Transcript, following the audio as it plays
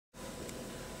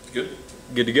Good?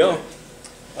 Good to go.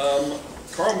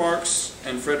 Karl Marx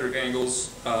and Frederick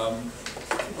Engels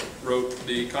wrote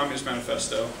the Communist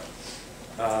Manifesto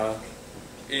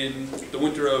in the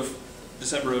winter of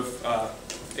December of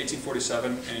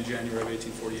 1847 and January of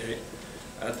 1848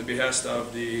 at the behest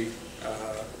of the,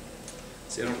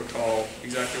 see, I don't recall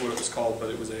exactly what it was called, but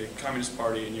it was a communist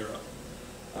party in Europe.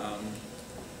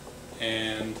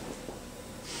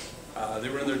 They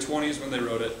were in their 20s when they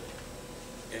wrote it,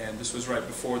 and this was right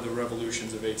before the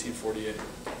revolutions of 1848.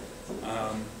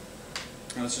 And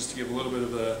that's just to give a little bit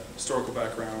of the historical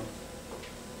background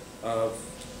of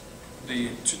the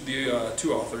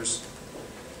two authors.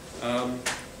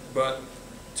 But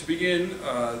to begin,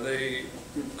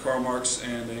 Karl Marx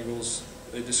and Engels,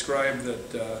 they describe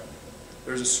that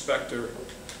there's a specter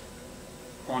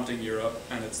haunting Europe,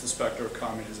 and it's the specter of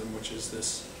communism, which is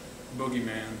this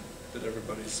boogeyman that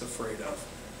everybody's afraid of.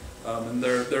 And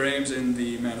their aims in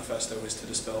the manifesto is to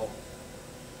dispel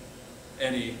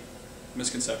any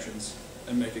misconceptions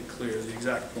and make it clear the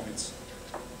exact points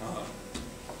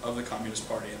of the Communist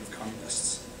Party and of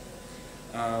communists.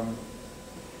 And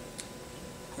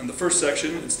the first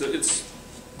section, it's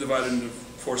divided into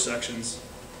 4 sections,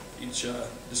 each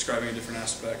describing a different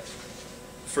aspect.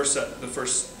 The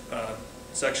first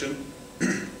section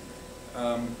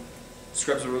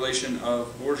describes the relation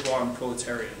of bourgeois and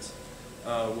proletarians,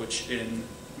 which in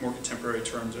more contemporary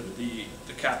terms are the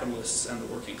capitalists and the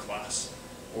working class,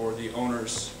 or the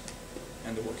owners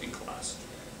and the working class,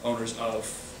 owners of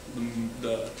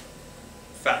the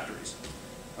factories,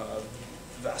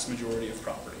 vast majority of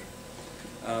property.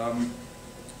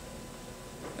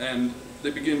 And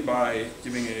they begin by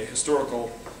giving a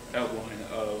historical outline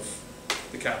of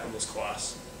the capitalist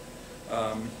class.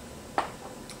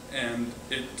 And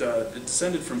it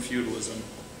descended from feudalism,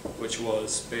 which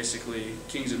was basically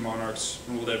kings and monarchs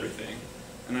ruled everything,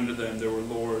 and under them there were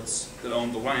lords that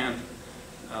owned the land,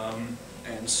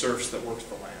 and serfs that worked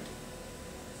the land.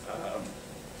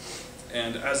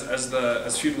 And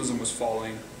as feudalism was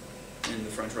falling in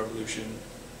the French Revolution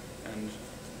and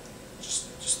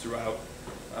just throughout,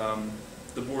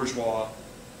 the bourgeois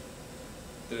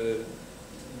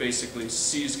basically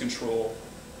seized control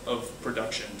of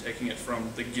production, taking it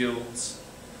from the guilds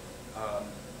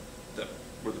that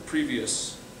were the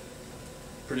previous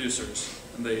producers,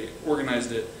 and they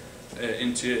organized it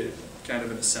into kind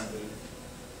of an assembly,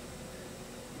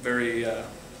 very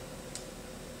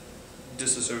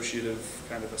disassociative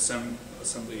kind of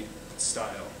assembly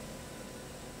style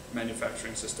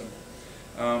manufacturing system.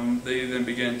 They then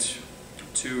began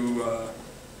to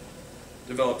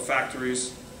develop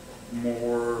factories,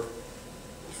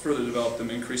 further develop them,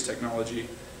 increase technology,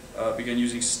 began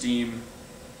using steam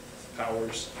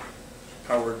powered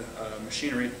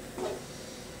machinery.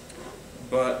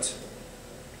 But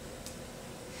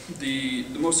the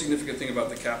most significant thing about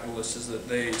the capitalists is that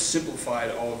they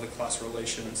simplified all of the class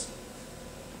relations.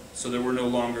 So there were no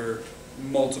longer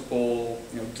multiple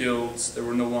guilds, there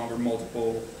were no longer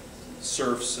multiple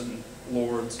serfs and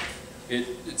lords.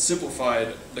 It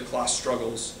simplified the class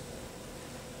struggles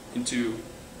into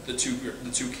the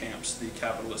two camps, the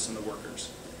capitalists and the workers.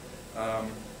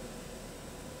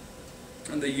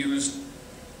 And they used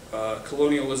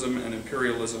colonialism and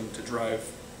imperialism to drive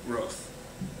growth.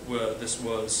 This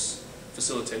was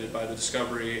facilitated by the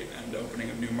discovery and opening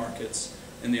of new markets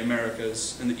in the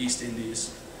Americas, in the East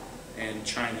Indies, and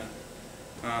China.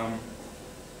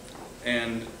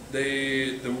 And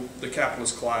the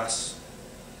capitalist class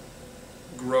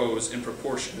grows in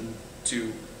proportion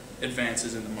to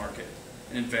advances in the market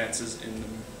and advances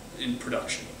in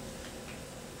production.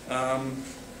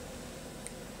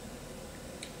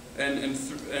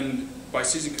 And by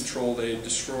seizing control, they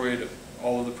destroyed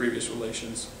all of the previous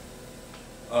relations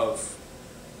of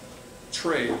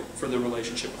trade for the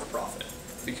relationship of profit.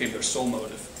 It became their sole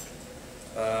motive.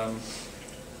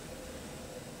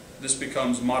 This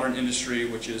becomes modern industry,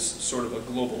 which is sort of a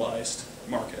globalized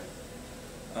market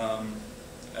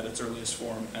at its earliest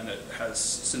form, and it has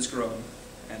since grown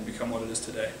and become what it is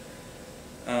today.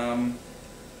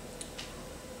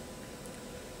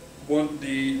 One of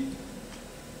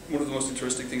the most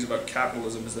interesting things about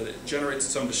capitalism is that it generates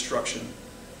its own destruction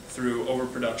through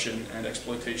overproduction and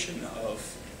exploitation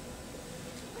of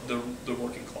the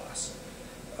working class.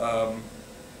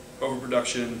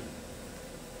 Overproduction,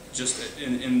 just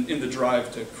in the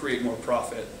drive to create more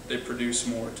profit, they produce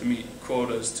more to meet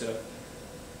quotas, to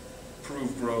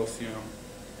prove growth,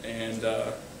 and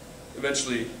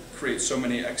eventually create so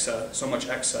much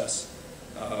excess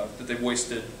that they've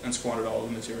wasted and squandered all of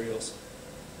the materials,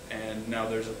 and now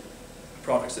there's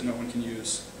products that no one can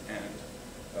use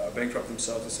and bankrupt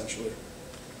themselves essentially.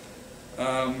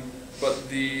 But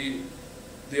the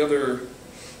other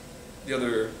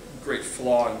great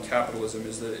flaw in capitalism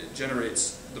is that it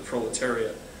generates the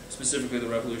proletariat, specifically the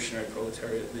revolutionary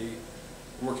proletariat, the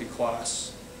working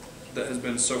class, that has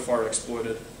been so far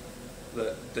exploited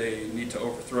that they need to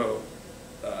overthrow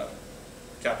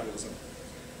capitalism.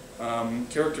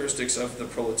 Characteristics of the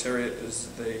proletariat is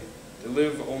they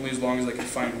live only as long as they can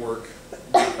find work,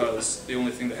 because the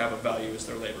only thing that have a value is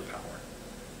their labor power.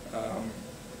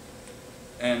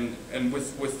 And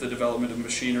with the development of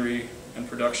machinery and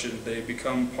production, they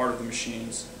become part of the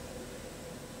machines,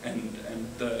 and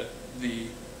the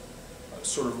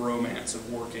sort of romance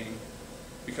of working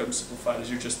becomes simplified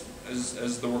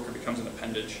as the worker becomes an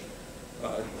appendage,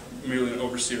 merely an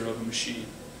overseer of a machine,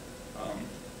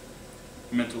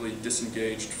 mentally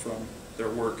disengaged from their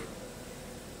work.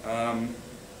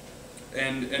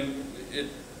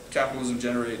 Capitalism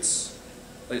generates,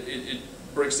 it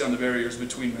breaks down the barriers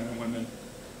between men and women,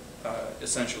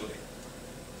 essentially,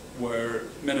 where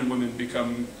men and women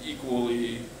become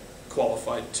equally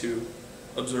qualified to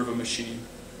observe a machine.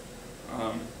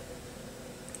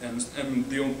 And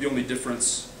the only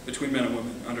difference between men and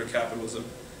women under capitalism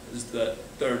is that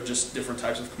there are just different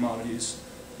types of commodities,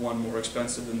 one more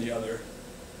expensive than the other,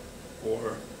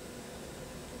 or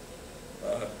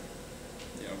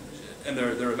and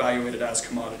they're evaluated as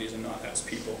commodities and not as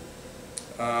people.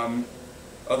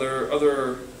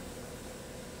 Other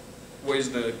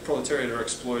ways the proletariat are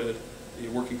exploited, the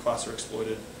working class are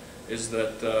exploited, is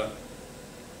that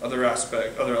other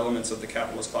elements of the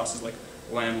capitalist classes, like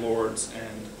landlords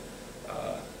and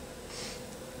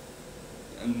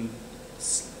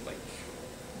like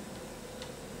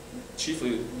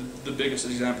chiefly the biggest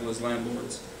example is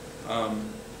landlords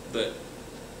that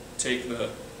take the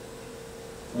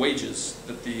wages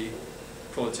that the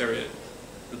proletariat,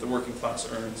 that the working class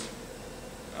earns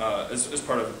as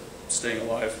part of staying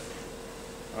alive.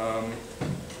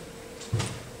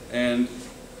 And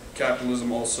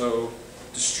capitalism also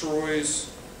destroys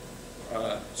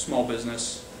small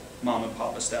business, mom and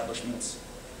pop establishments,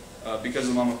 because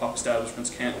the mom and pop establishments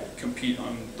can't compete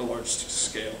on the large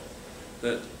scale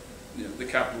that the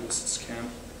capitalists can.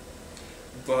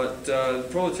 But the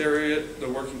proletariat, the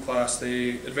working class,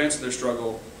 they advance their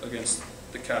struggle against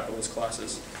the capitalist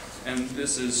classes, and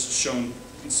this is shown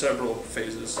in several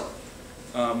phases.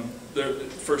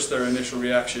 First, their initial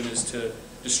reaction is to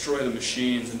destroy the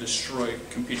machines and destroy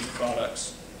competing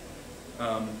products,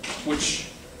 which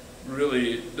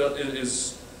really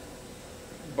is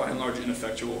by and large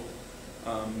ineffectual,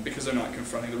 because they're not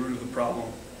confronting the root of the problem.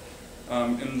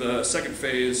 In the second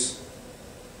phase,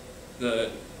 the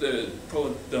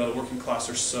working class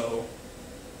are so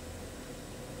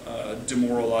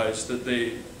demoralized that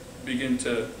they begin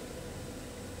to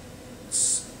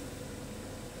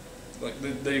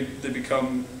they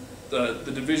become the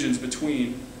divisions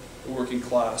between the working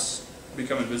class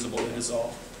become invisible, they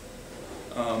dissolve.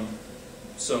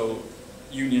 So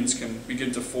unions can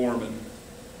begin to form,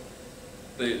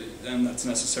 and that's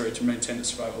necessary to maintain the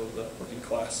survival of the working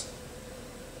class.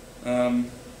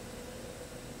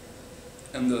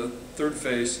 And the third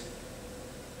phase,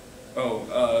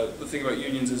 the thing about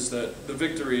unions is that the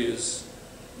victory is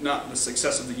not the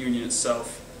success of the union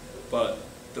itself, but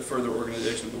the further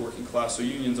organization of the working class. So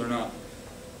unions are not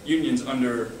unions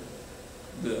under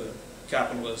the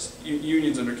capitalist.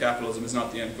 Unions under capitalism is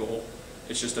not the end goal.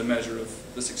 It's just a measure of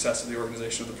the success of the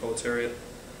organization of the proletariat.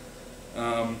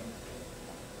 And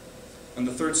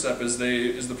the third step is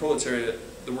the proletariat,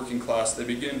 the working class, they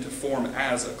begin to form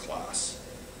as a class.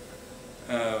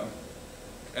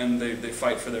 And they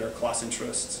fight for their class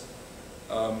interests.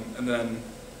 And then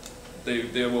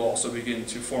they will also begin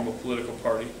to form a political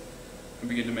party and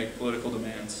begin to make political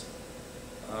demands.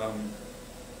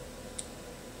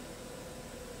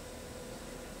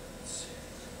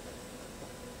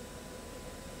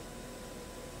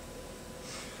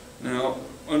 Now,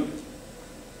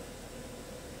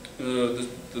 the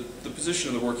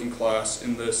position of the working class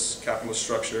in this capitalist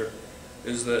structure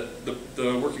is that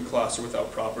the working class are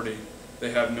without property. They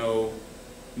have no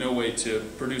way to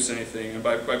produce anything, and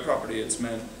by property it's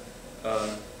meant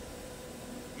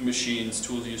machines,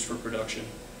 tools used for production.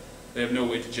 They have no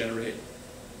way to generate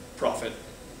profit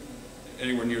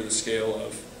anywhere near the scale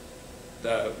of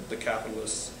the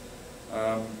capitalists.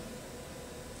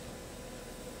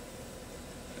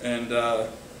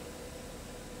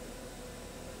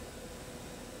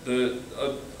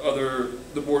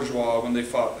 The bourgeois, when they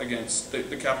fought against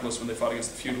the capitalists, when they fought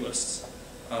against the feudalists,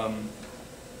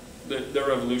 their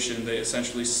revolution, they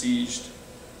essentially sieged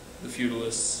the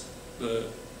feudalists, the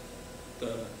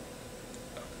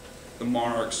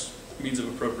monarchs' means of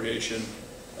appropriation,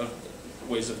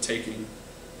 ways of taking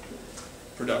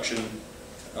production,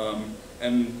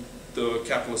 and the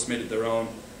capitalists made it their own.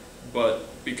 But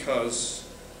because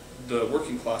the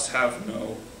working class have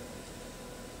no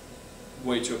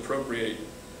way to appropriate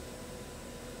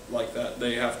like that,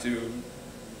 they have to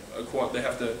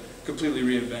completely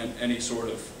reinvent any sort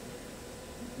of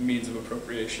means of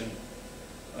appropriation.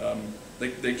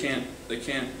 They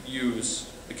can't use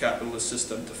the capitalist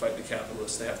system to fight the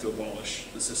capitalists. They have to abolish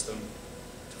the system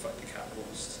to fight the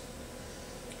capitalists.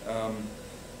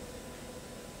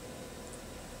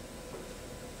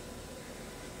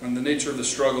 And the nature of the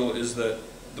struggle is that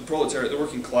the proletariat, the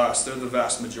working class, they're the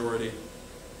vast majority.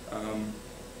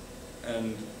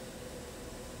 And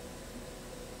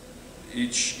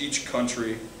each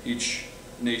country, each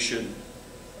nation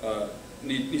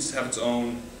needs to have its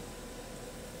own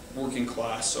working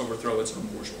class overthrow its own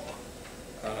bourgeois.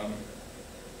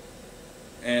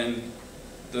 And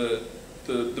the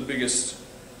biggest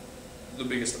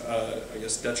I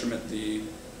guess detriment the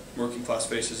working class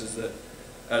faces is that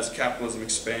as capitalism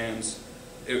expands,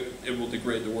 it will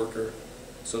degrade the worker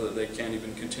so that they can't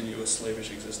even continue a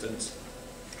slavish existence.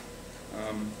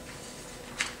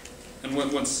 And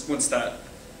once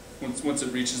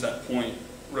it reaches that point,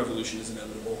 revolution is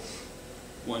inevitable.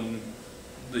 When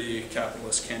the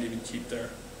capitalists can't even keep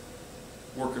their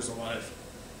workers alive,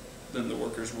 then the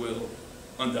workers will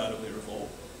undoubtedly revolt,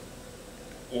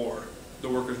 or the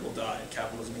workers will die and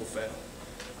capitalism will fail.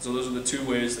 So those are the two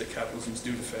ways that capitalism is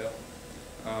due to fail.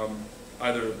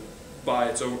 Either by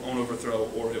its own overthrow,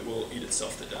 or it will eat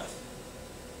itself to death.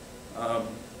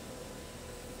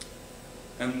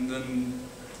 And then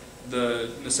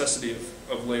the necessity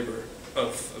of labor,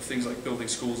 of things like building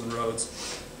schools and roads,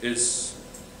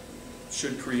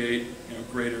 should create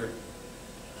greater.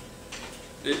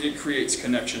 It creates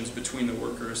connections between the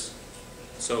workers.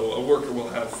 So a worker will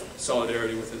have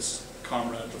solidarity with his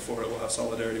comrade before it will have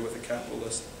solidarity with a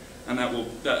capitalist, and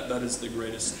that is the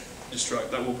greatest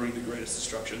that will bring the greatest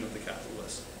destruction of the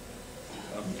capitalist.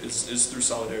 Is through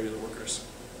solidarity of the workers.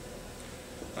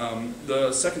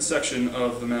 The second section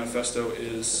of the manifesto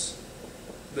is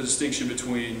the distinction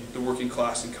between the working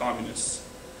class and communists,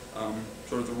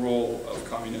 sort of the role of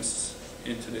communists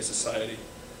in today's society.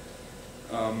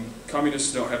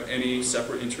 Communists don't have any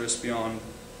separate interests beyond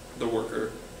the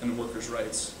worker and the workers'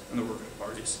 rights and the workers'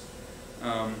 parties.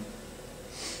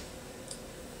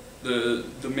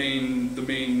 The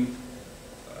main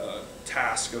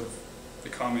task of the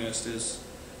communist is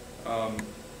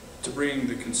to bring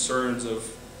the concerns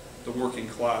of the working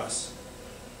class,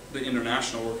 the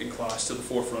international working class, to the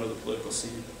forefront of the political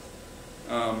scene.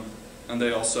 And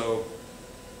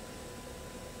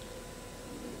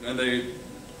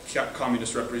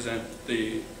communists represent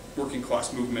the working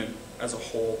class movement as a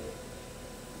whole,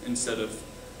 instead of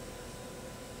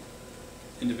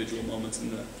individual moments in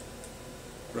the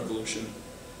revolution,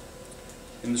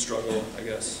 in the struggle, I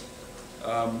guess.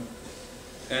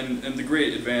 And the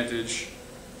great advantage,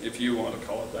 if you want to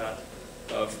call it that,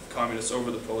 of communists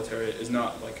over the proletariat is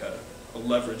not like a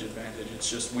leverage advantage. It's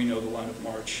just we know the line of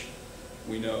march.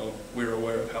 We're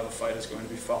aware of how the fight is going to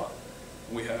be fought.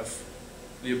 We have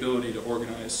the ability to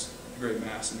organize the great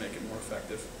mass and make it more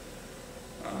effective.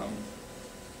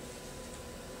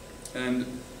 And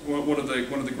one of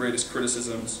the greatest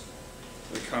criticisms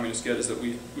that communists get is that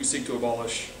we seek to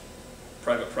abolish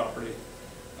private property.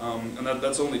 And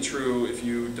that's only true if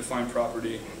you define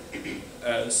property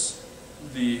as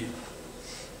the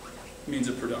means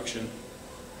of production,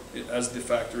 as the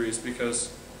factories, because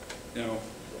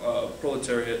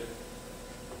proletariat,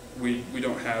 we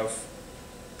don't have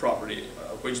property.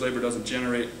 Wage labor doesn't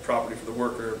generate property for the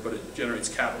worker, but it generates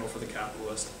capital for the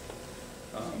capitalist.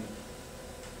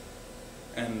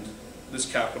 And this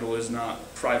capital is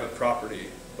not private property,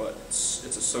 but it's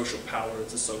a social power,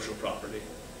 it's a social property.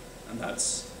 And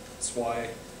that's why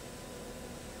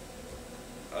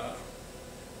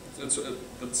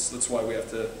that's why we have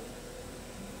to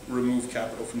remove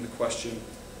capital from the question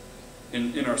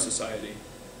in our society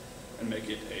and make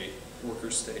it a worker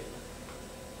state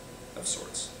of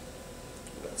sorts.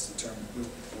 That's the term we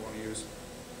want to use.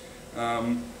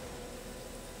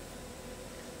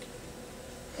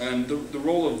 And the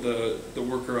role of the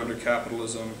worker under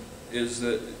capitalism is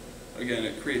that, again,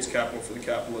 it creates capital for the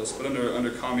capitalist, but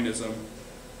under communism,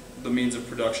 the means of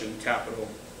production, capital,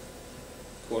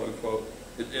 quote unquote,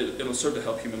 it'll serve to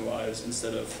help human lives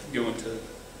instead of going to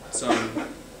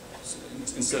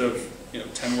instead of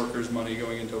 10 workers' money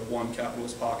going into one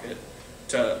capitalist pocket,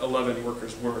 to 11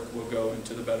 workers' work will go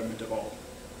into the betterment of all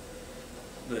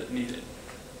that need it.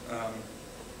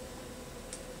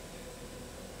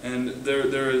 And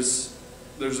there's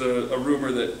there's a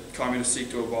rumor that communists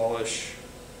seek to abolish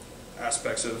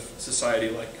aspects of society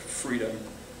like freedom,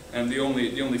 and the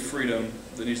only freedom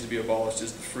that needs to be abolished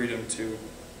is the freedom to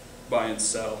buy and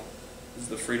sell, is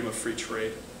the freedom of free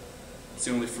trade. It's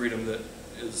the only freedom that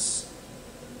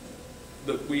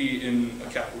we in a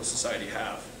capitalist society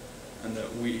have, and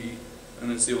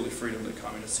it's the only freedom that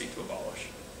communists seek to abolish.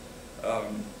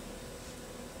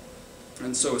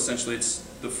 And so essentially it's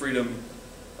the freedom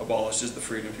abolished is the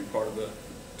freedom to be part of the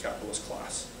capitalist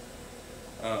class.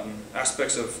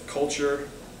 Aspects of culture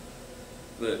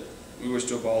that we wish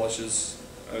to abolish is,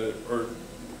 or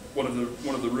one of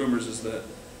the rumors is that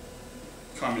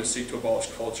communists seek to abolish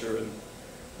culture, and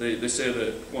they say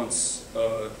that once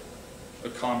a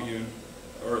commune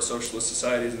or a socialist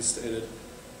society is instated,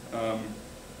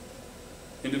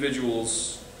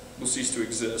 individuals will cease to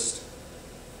exist,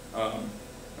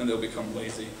 and they'll become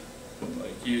lazy.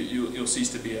 Like you'll cease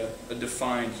to be a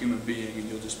defined human being, and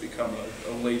you'll just become a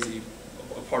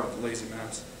part of the lazy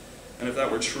mass. And if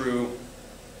that were true,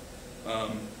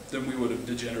 then we would have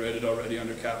degenerated already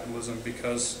under capitalism,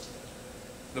 because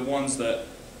the ones that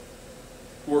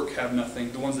work have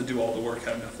nothing, the ones that do all the work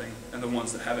have nothing, and the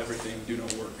ones that have everything do no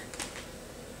work.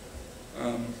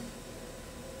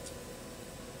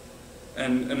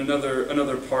 And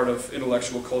another part of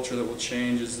intellectual culture that will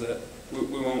change is that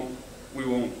we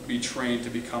won't be trained to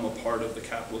become a part of the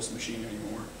capitalist machine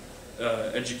anymore.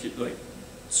 Like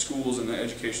schools and the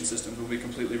education systems will be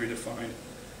completely redefined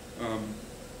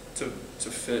to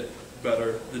fit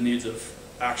better the needs of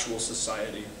actual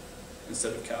society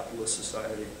instead of capitalist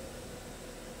society.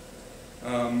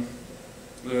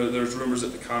 There's rumors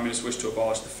that the communists wish to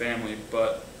abolish the family,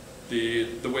 but the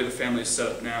way the family is set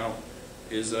up now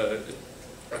is a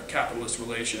capitalist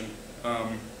relation.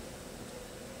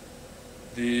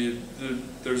 The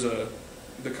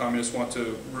communists want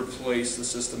to replace the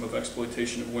system of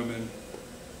exploitation of women,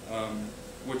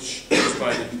 which goes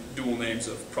by the dual names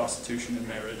of prostitution and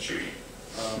marriage.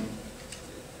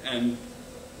 And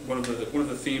one of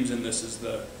the themes in this is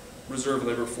the reserve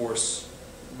labor force,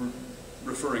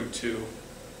 referring to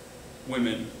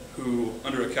women who,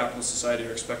 under a capitalist society,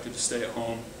 are expected to stay at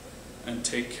home and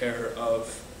take care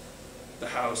of the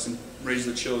house and raise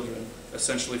the children,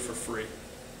 essentially for free,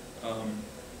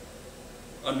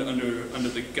 under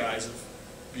the guise of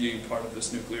being part of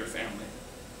this nuclear family.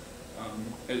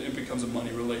 It becomes a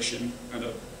money relation and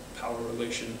a power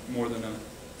relation more than a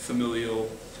familial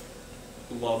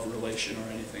love relation or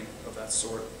anything of that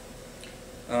sort.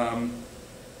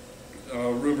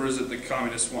 Rumor is that the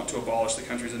communists want to abolish the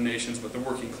countries and nations, but the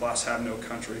working class have no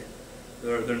country.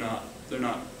 They're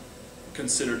not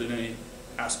considered in any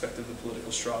aspect of the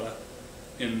political strata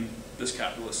in this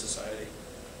capitalist society.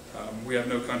 We have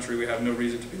no country. We have no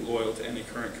reason to be loyal to any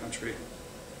current country,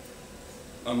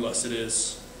 unless it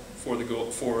is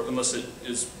unless it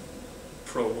is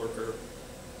pro-worker,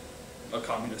 a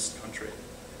communist country.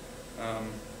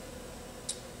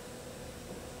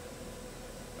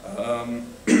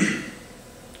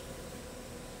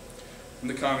 And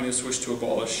the communists wish to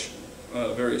abolish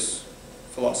various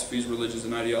philosophies, religions,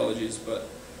 and ideologies, but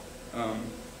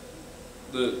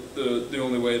the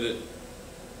only way that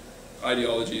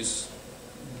ideologies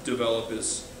develop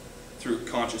is through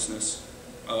consciousness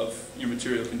of your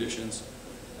material conditions.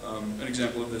 An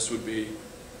example of this would be,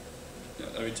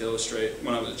 to illustrate,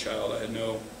 when I was a child, I had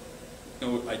no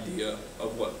idea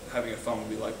of what having a phone would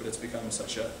be like, but it's become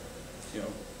such a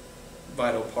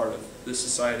vital part of this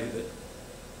society that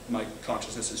my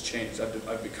consciousness has changed.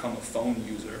 I've become a phone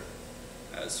user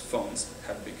as phones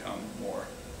have become more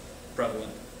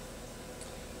prevalent.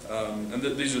 And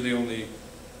these are the only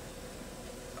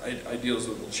ideals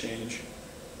that will change.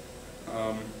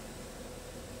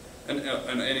 And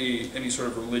any sort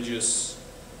of religious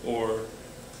or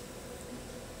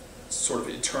sort of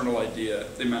eternal idea,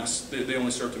 they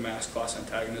only serve to mask class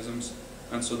antagonisms,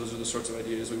 and so those are the sorts of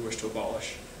ideas we wish to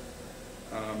abolish.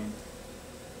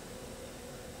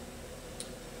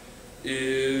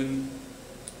 In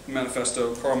the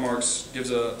manifesto, Karl Marx gives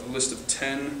a list of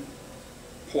 10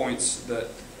 points that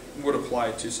would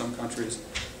apply to some countries.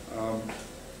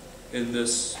 In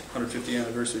this 150th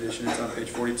anniversary edition, it's on page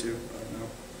 42. I don't know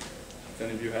if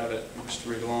any of you have it, just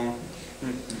read along.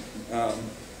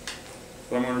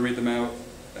 But I'm going to read them out.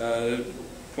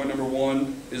 Point number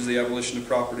 1 is the abolition of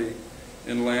property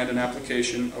in land and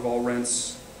application of all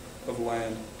rents of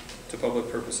land to public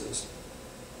purposes.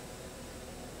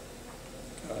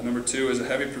 Number 2 is a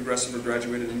heavy progressive or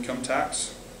graduated income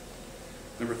tax.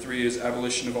 Number 3 is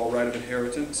abolition of all right of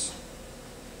inheritance.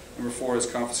 Number 4 is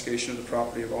confiscation of the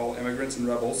property of all immigrants and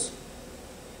rebels.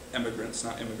 Immigrants,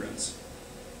 not immigrants.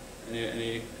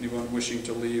 Anyone wishing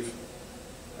to leave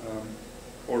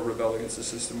or rebel against the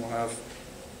system will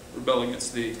rebel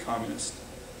against the communist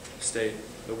state,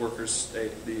 the workers'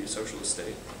 state, the socialist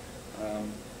state.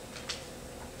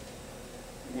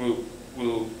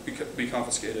 Will be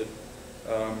confiscated.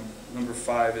 Number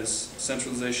 5 is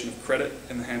centralization of credit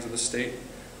in the hands of the state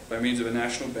by means of a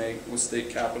national bank with state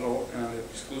capital and an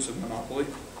exclusive monopoly.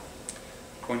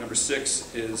 Point number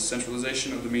 6 is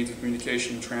centralization of the means of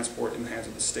communication and transport in the hands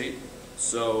of the state.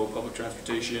 So public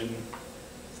transportation,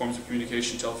 forms of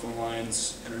communication, telephone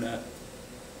lines, internet,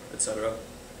 etc.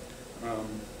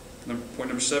 Point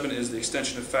number 7 is the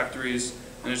extension of factories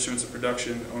and instruments of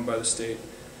production owned by the state,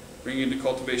 bringing into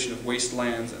cultivation of waste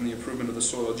lands and the improvement of the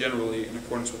soil generally in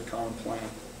accordance with a common plan.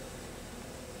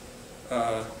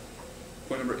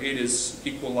 Point number 8 is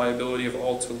equal liability of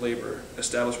all to labor,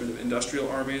 establishment of industrial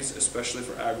armies, especially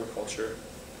for agriculture.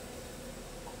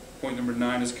 Point number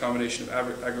 9 is a combination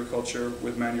of agriculture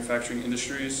with manufacturing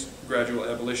industries, gradual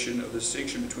abolition of the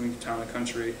distinction between town and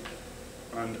country,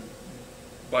 and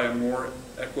by a more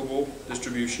equitable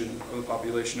distribution of the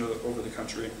population over the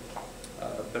country.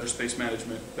 Better space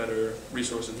management, better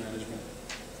resources management.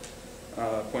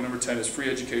 Point number 10 is free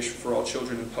education for all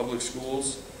children in public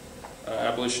schools,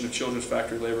 abolition of children's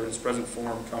factory labor in its present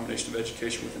form, combination of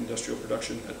education with industrial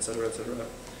production, etc., etc.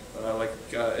 Like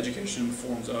education in the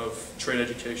forms of trade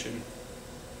education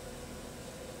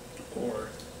or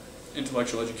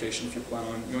intellectual education, if you plan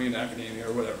on going into academia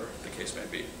or whatever the case may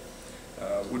be,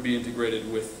 would be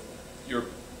integrated with your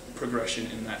progression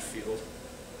in that field.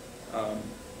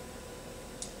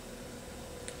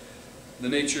 The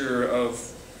nature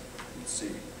of,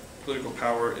 political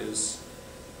power is,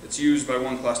 it's used by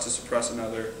one class to suppress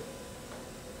another,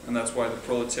 and that's why the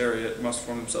proletariat must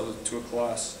form themselves into a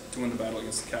class to win the battle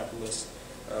against the capitalists,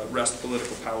 wrest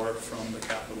political power from the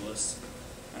capitalists,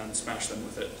 and smash them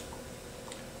with it.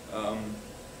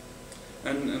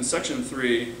 And in section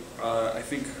 3, I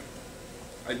think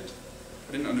I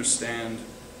didn't understand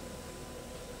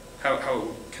how it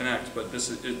would connect, but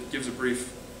it gives a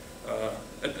brief,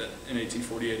 in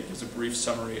 1848, it gives a brief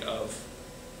summary of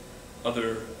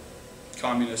other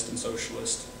communist and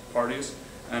socialist parties,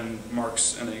 and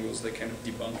Marx and Engels, they kind of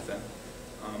debunk them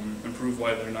and prove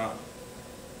why they're not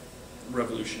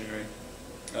revolutionary.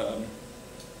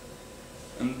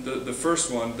 And the first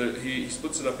one, he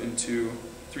splits it up into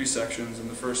 3 sections, and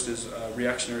the first is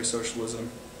reactionary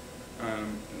socialism,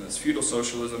 and it's feudal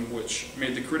socialism, which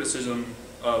made the criticism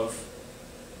of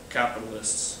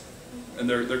capitalists, and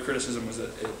their criticism was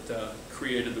that it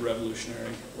created the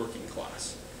revolutionary working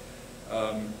class.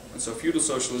 And so feudal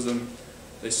socialism,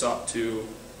 they sought to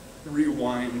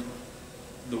rewind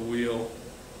the wheel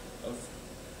of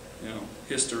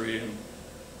history and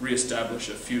reestablish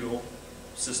a feudal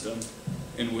system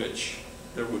in which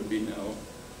there would be no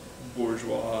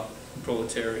bourgeois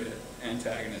proletariat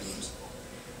antagonisms.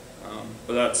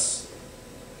 But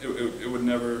it would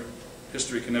never,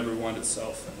 history can never wind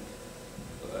itself, and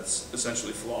that's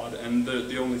essentially flawed. And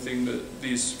the only thing that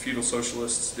these feudal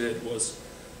socialists did was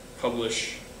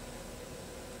publish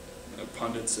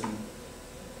pundits and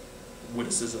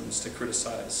witticisms to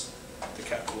criticize the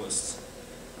capitalists.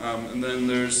 And then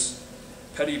there's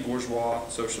petty bourgeois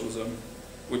socialism,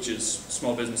 which is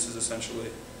small businesses essentially,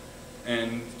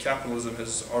 and capitalism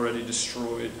has already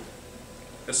destroyed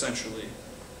essentially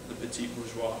the petit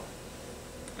bourgeois,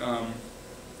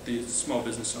 the small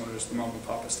business owners, the mom and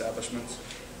pop establishments.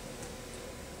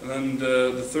 And then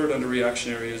the third under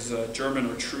reactionary is German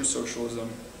or true socialism,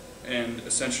 and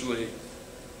essentially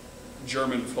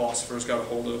German philosophers got a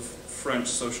hold of French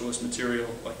socialist material,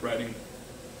 like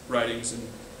writings and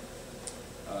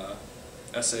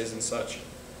essays and such,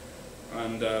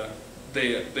 and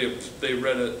they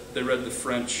read the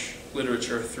French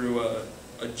literature through a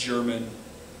German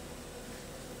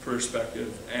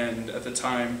perspective, and at the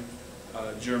time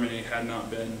Germany had not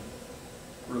been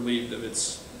relieved of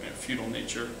its feudal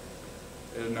nature.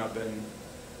 It had not been,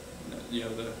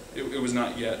 it was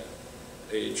not yet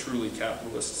a truly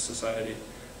capitalist society,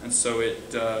 and so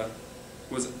it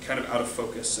was kind of out of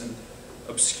focus and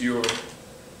obscure.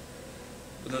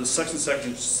 But the second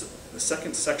section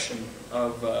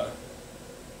of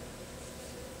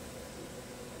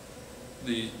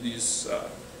these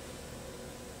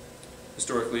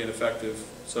historically ineffective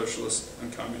socialist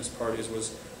and communist parties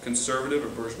was conservative or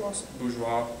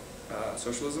bourgeois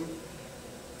socialism,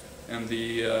 and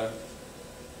it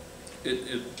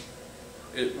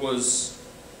was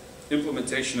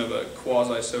implementation of a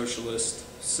quasi-socialist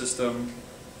system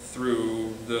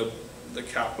through the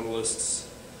capitalists'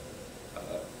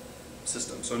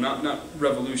 system. So not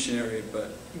revolutionary,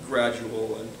 but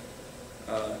gradual and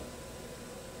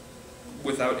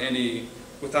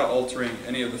without altering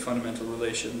any of the fundamental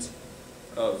relations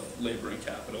of labor and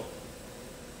capital.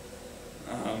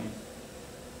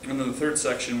 And then the third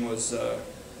section was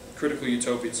critical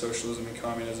utopian socialism and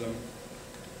communism,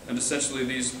 and essentially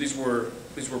these were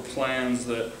plans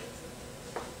that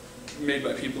made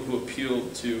by people who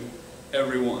appealed to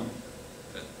everyone,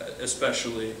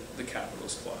 especially the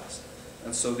capitalist class.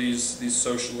 And so these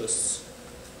socialists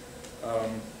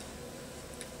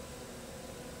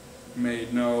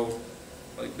made no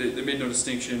they made no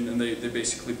distinction, and they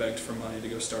basically begged for money to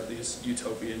go start these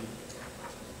utopian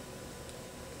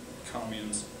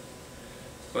communes.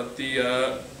 But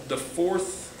the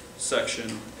fourth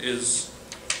section is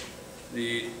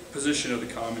the position of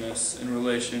the communists in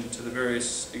relation to the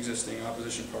various existing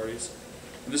opposition parties.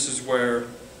 And this is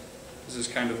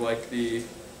kind of like the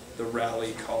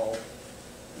rally call,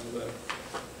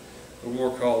 the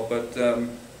war call. But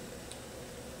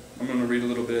I'm going to read a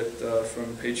little bit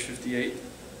from page 58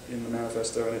 in the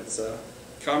manifesto, and it's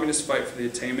communists fight for the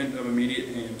attainment of immediate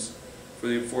aims, for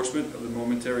the enforcement of the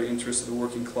momentary interests of the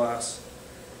working class,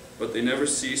 but they never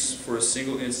cease for a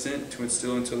single instant to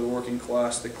instill into the working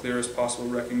class the clearest possible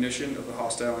recognition of the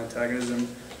hostile antagonism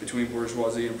between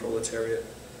bourgeoisie and proletariat.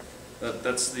 That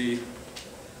is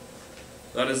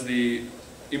the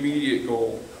immediate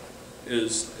goal.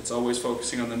 It's always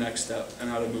focusing on the next step and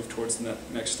how to move towards the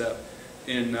next step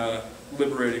in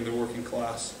liberating the working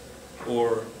class,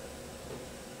 or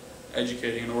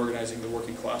educating and organizing the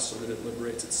working class so that it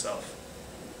liberates itself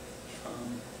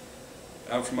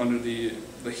out from under the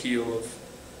heel of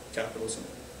capitalism.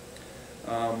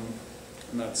 And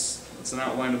that's an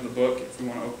outline of the book. If we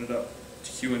want to open it up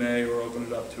to Q&A or open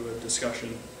it up to a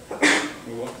discussion,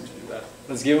 we're welcome to do that.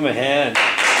 Let's give him a hand.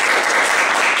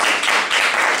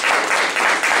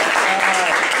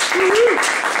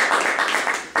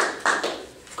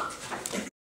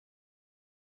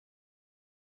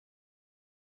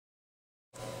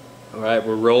 All right,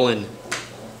 we're rolling.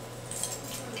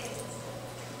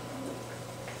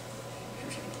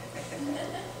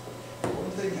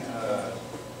 One thing I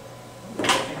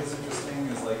think is interesting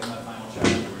is like in that final chapter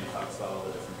where he talks about all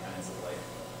the different kinds of like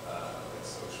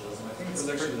socialism. I think it's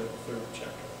actually the third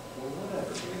chapter. Well, whatever,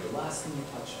 dude. The last thing you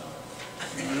touched on.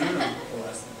 The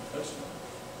last thing we touched on.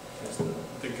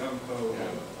 The Gumpo.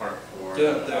 Part 4.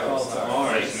 The relation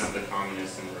Marx. of the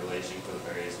communists in relation to the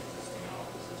various existing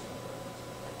opposition.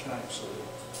 Can I actually?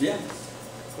 Yeah.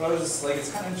 But I was just like,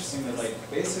 it's kind of interesting that like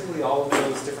basically all of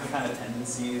those different kind of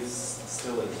tendencies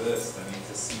still exist. I mean,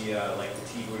 to see like the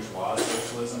tea bourgeois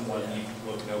socialism, one you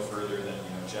look no further than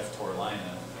Jeff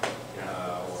Torleinen.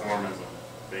 Reformism,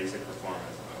 basic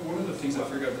reformism. One of the things I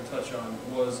forgot to touch on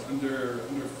was under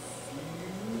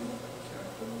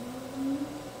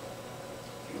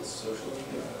socialism.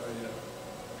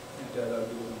 Yeah, that would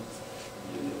be the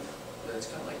one. It's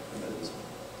kind of like primitivism.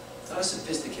 It's not a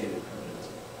sophisticated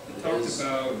primitivism. It talked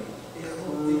about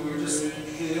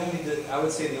I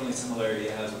would say the only similarity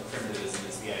it has with primitivism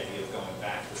is the idea of going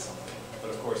back to something.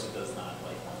 But of course it does not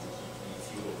like want to keep the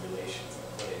feudal relations in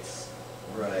place.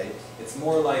 Right. It's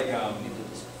more like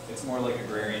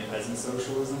agrarian peasant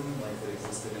socialism, like that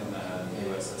existed in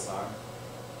the USSR.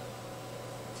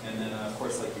 And then of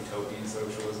course like utopian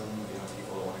socialism,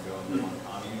 people that want to go and live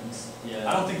on communes. Yeah.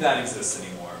 I don't think that exists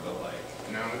anymore, but like.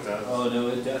 No, it does. Oh no,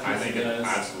 it definitely I think it does.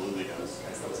 absolutely does. I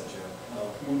guess that was a joke.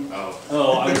 Oh.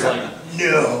 Oh, I was like,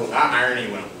 No! That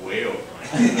irony went way over my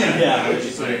head. yeah. I was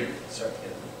just like,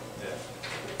 Sarcasm. Yeah.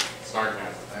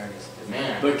 sarcasm. Ironies.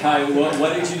 Man. But Kai,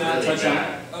 what did you not really touch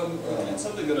bad. on? It's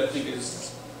something that I think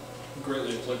is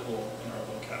greatly applicable in our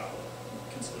locale,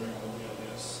 considering all the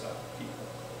alias people.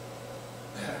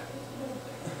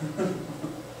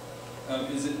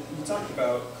 You talked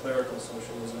about clerical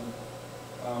socialism,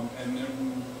 and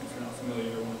then, if you're not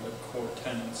familiar, one of the core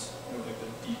tenets, like the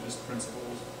deepest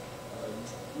principles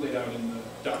laid out in the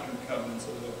Doctrine and Covenants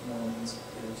of the Mormons,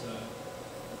 is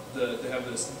they have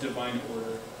this divine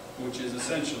order, which is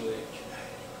essentially,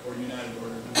 or united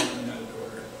order, divine united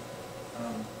order,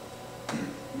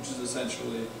 which is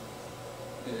essentially,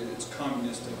 it's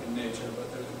communistic in nature,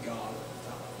 but there's a God at the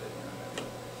top of it.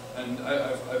 And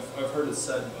I've heard it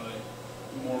said by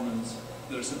Mormons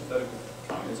that are sympathetic with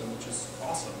communism, which is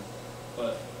awesome,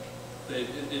 but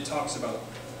it talks about,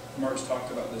 Marx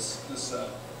talked about this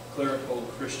clerical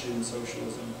Christian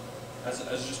socialism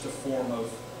as just a form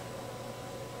of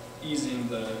easing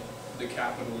the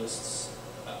capitalists'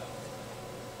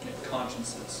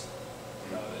 consciences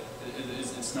about it.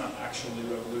 It's not actually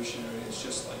revolutionary. It's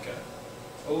just like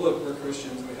oh look, we're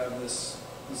Christians. We have this.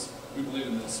 We believe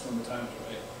in this when the time's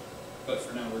right. But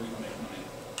for now, we're going to make money.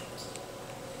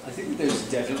 I think that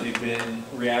there's definitely been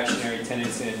reactionary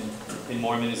tenets in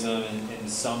Mormonism and in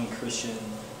some Christian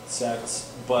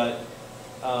sects, but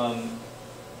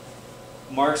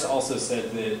Marx also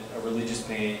said that a religious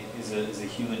pain is a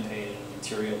human pain and a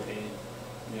material pain.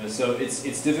 You know, so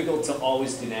it's difficult to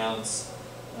always denounce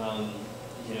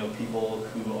you know, people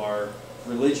who are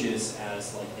religious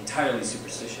as like entirely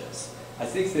superstitious. I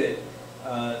think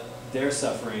that their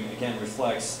suffering again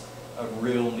reflects a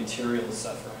real material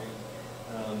suffering.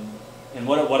 And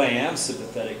what I am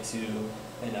sympathetic to,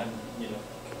 and I'm, you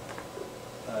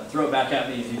know, throw it back at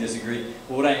me if you disagree,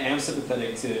 but what I am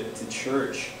sympathetic to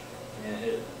church,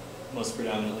 and most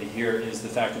predominantly here, is the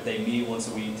fact that they meet once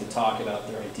a week to talk about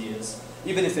their ideas,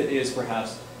 even if it is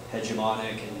perhaps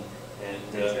hegemonic and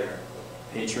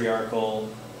patriarchal,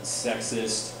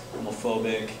 sexist,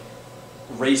 homophobic,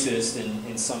 racist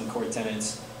in some core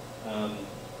tenets.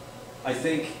 I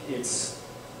think it's,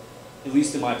 at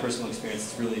least in my personal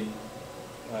experience, it's really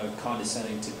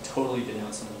condescending to totally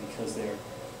denounce someone because they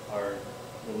are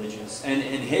religious. And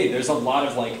hey, there's a lot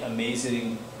of like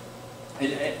amazing,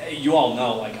 and you all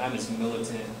know, like I'm as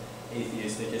militant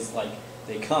atheistic as like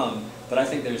they come, but I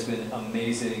think there's been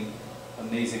amazing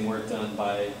work done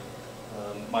by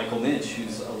Michael Minch,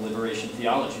 who's a liberation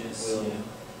theologist, you know,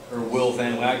 or Will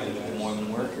Van Wagner, the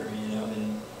Mormon Worker, you know,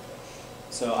 and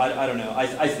so I don't know.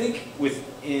 I think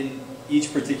within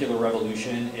each particular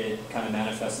revolution, it kind of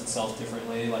manifests itself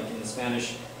differently. Like in the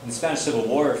Spanish Civil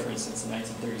War, for instance, in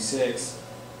 1936,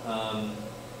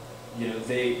 you know,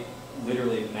 they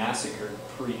literally massacred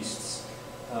priests.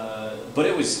 But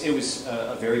it was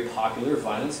a very popular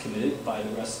violence committed by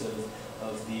the rest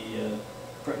of the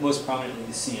most prominently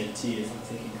the CNT, if I'm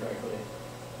thinking correctly,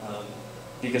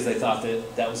 because they thought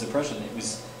that was oppression. It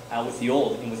was out with the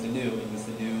old, in with the new, in with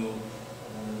the new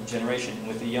generation, in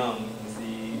with the young, in with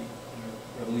the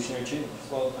revolutionary change.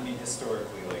 Well, I mean,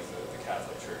 historically, like the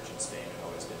Catholic Church in Spain had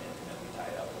always been intimately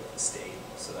tied up with the state,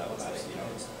 so that was like, you know,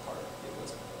 it was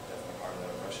definitely part of that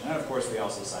oppression. And of course, they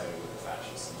also sided with the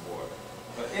fascists in the war.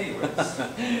 But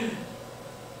anyways.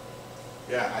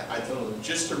 Yeah, I totally.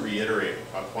 Just to reiterate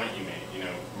a point you made, you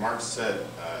know, Marx said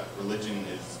religion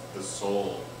is the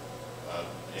soul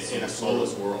in a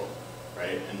soulless world,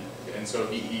 right? And so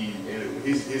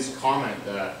his comment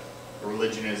that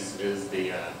religion is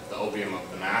the opium of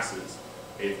the masses.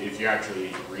 If you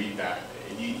actually read that,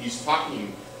 he's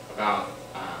talking about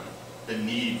the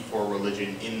need for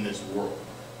religion in this world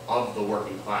of the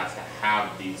working class to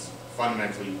have these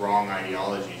fundamentally wrong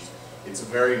ideologies. It's a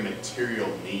very material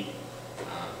need.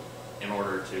 In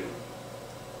order to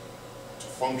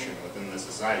function within the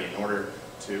society, in order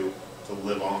to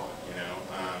live on, you know,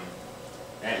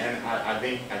 and I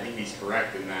think he's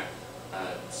correct in that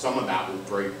some of that will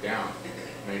break down,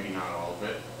 maybe not all of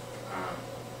it,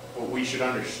 but we should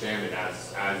understand it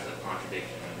as a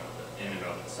contradiction in and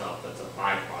of itself. That's a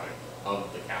byproduct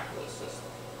of the capitalist system.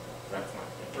 That's my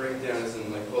opinion. Breakdown is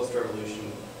in like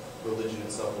post-revolution, religion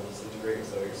itself will disintegrate.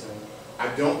 Is that what you're saying? I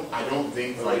don't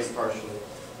think or at like least partially.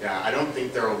 Yeah, I don't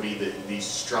think there will be these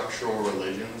structural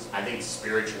religions. I think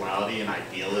spirituality and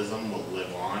idealism will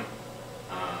live on.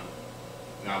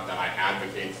 Not that I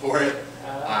advocate for it,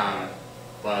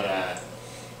 but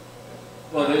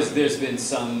well, there's been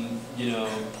some, you know,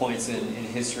 points in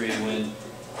history when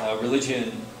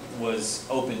religion was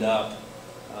opened up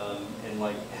and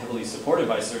like heavily supported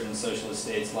by certain socialist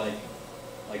states, like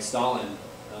Stalin.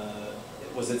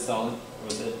 Was it Stalin? Or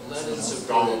was it Lenin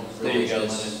Stalin? supported There you go,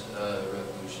 religious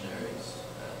revolutionaries,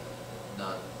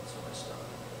 not so much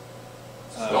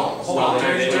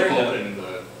Stalin.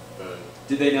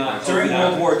 Did they not? During open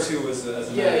up? World War II as a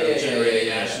matter of generating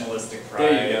nationalistic pride.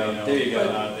 There you go. There you go.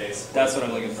 That's what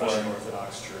I'm looking for. Russian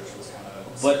Orthodox Church was kind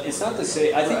of. But it's not to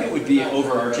say. I think it would be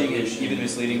overarching and even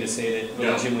misleading to say that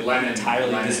religion would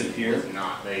entirely disappear. Was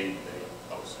not they.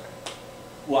 Oh, sorry.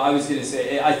 Well, I was going to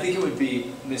say, I think it would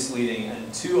be misleading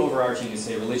and too overarching to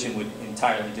say religion would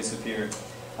entirely disappear.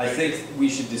 I think we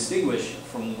should distinguish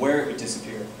from where it would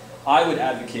disappear. I would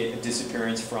advocate a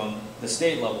disappearance from the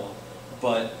state level,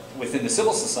 but within the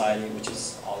civil society, which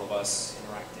is all of us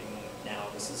interacting now,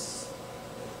 this is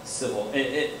civil,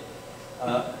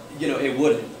 you know, it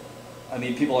wouldn't. I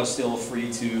mean, people are still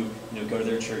free to, you know, go to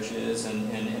their churches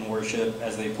and worship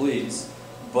as they please,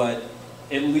 but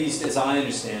at least as I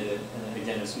understand it, and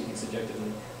again, I'm speaking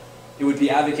subjectively, it would be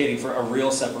advocating for a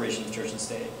real separation of church and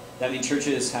state. That means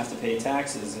churches have to pay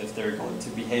taxes if they're going to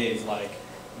behave like,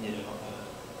 you know,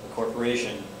 a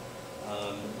corporation.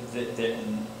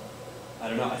 And I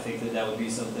don't know, I think that would be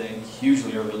something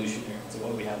hugely revolutionary to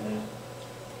what we have now.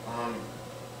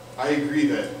 I agree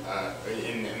that,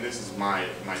 and this is my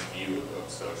view of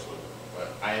socialism,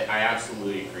 But I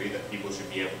absolutely agree that people should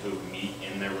be able to meet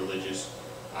in their religious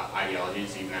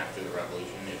ideologies even after the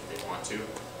revolution if they want to.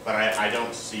 But I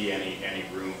don't see any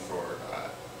room for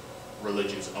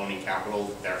religions owning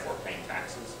capital, therefore paying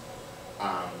taxes.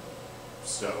 Yeah,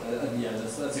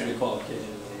 that's a good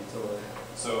qualification. Totally.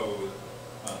 So,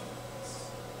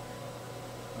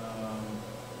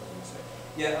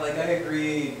 yeah, like I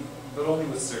agree, but only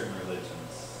with certain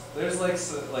religions. There's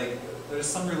there's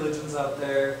some religions out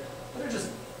there that are just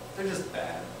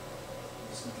bad. I'm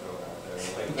just gonna throw it out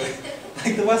there.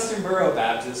 Like the Western Borough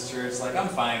Baptist Church, like I'm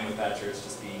fine with that church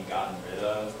just being gotten rid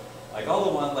of. Like all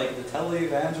the the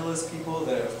televangelist people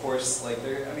that of course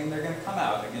they're gonna come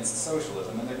out against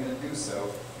socialism and they're gonna do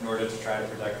so in order to try to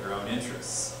protect their own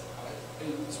interests.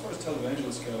 As far as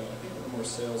televangelists go, I think they're more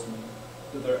salesmen.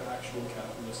 They're actual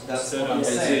capitalists. That's Instead what I'm of-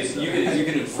 saying. You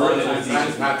can infer that.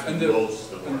 That's And the-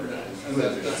 most of the And,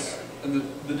 word.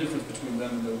 the difference between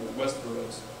them and the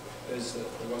Westboroughs is that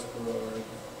the Westboro are like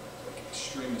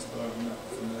extremists, but I'm not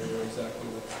familiar exactly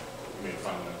with. I mean,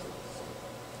 fundamentals.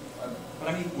 But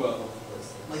I mean, Well,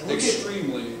 like look at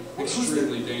extremely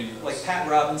dangerous. like Pat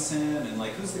Robinson and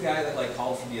who's the guy that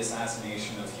called for the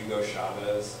assassination of Hugo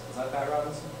Chavez? Is that Pat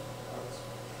Robinson?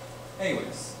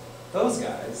 Anyways, those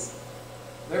guys,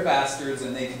 they're bastards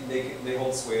and they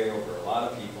hold sway over a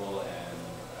lot of people, and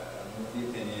I'm of the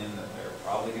opinion that they're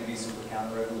probably going to be super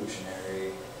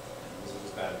counter-revolutionary, and those are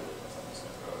just bad religions. I'm just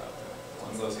going to throw it out there. As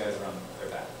long as those guys run, they're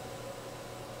bad.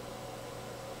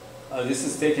 This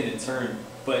has taken a turn,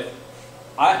 but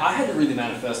I had to read the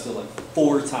manifesto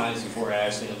 4 times before I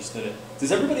actually understood it.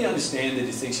 Does everybody understand the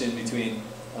distinction between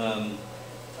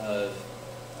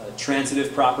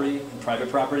transitive property and private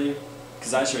property?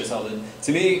 Because I sure as hell didn't.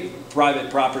 To me, private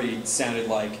property sounded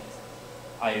like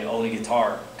I own a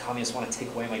guitar. Communists want to take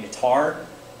away my guitar?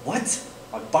 What?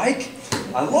 My bike?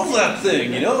 I love that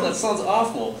thing, That sounds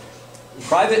awful.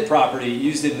 Private property,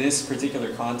 used in this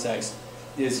particular context,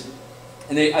 is,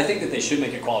 and I think that they should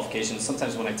make a qualification.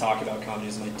 Sometimes when I talk about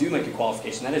communism, I do make a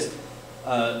qualification. That is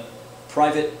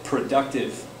private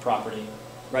productive property,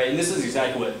 right? And this is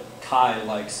exactly what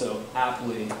Kai so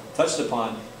aptly touched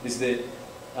upon, is that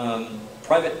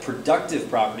private productive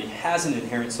property has an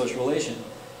inherent social relation.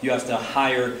 You have to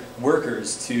hire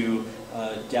workers to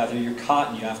gather your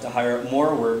cotton. You have to hire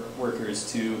more workers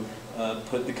to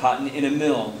put the cotton in a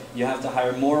mill. You have to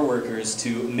hire more workers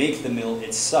to make the mill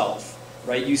itself,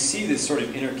 right? You see this sort of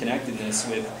interconnectedness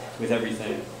with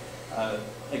everything.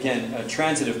 Again,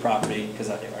 transitive property, because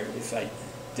if I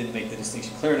didn't make the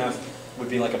distinction clear enough, would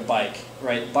be like a bike,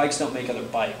 right? Bikes don't make other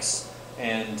bikes,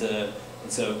 and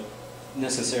so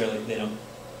necessarily they don't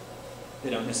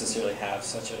necessarily have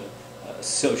such a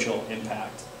social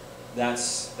impact.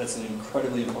 That's an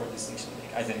incredibly important distinction to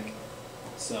make, I think.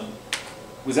 So,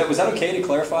 was that okay to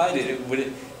clarify? Would it? No,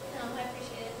 I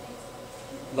appreciate it.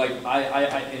 Thanks.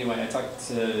 Anyway, I talked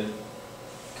to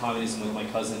communism with my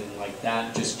cousin, and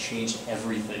that just changed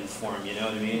everything for him. You know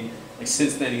what I mean?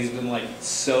 Since then, he's been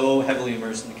so heavily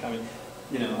immersed in the communism.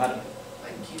 I don't know. I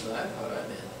can keep my iPod,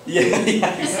 I'm in. Yeah,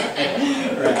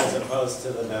 exactly. Right, as opposed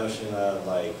to the notion of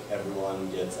everyone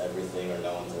gets everything or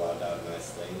no one's allowed to have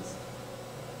nice things.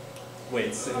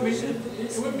 Wait, so I mean,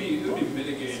 it would be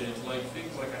mitigated,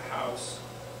 things like a house,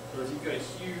 or if you've got a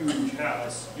huge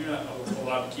house, you're not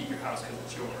allowed to keep your house because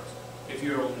it's yours. If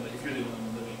you're the only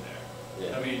one living there.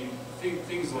 Yeah. I mean,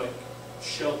 things like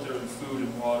shelter and food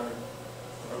and water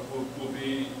will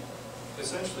be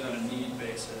essentially on a need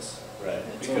basis. Right.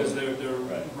 Because they're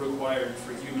Right. required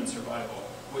for human survival,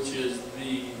 which is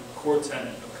the core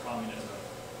tenet of communism: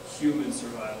 human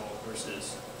survival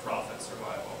versus profit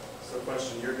survival. So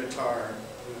question, your guitar,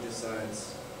 who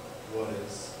decides what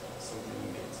is something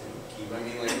you get to keep? I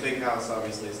mean, a big house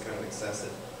obviously is kind of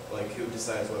excessive. Who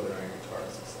decides whether or not your guitar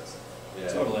is excessive? Yeah.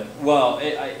 Totally. Well,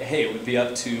 hey, it would be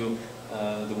up to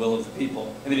the will of the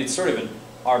people. I mean, it's sort of an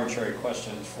arbitrary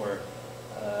question for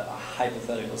a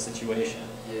hypothetical situation.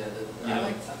 Yeah,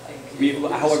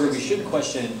 However, we should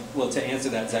question, to answer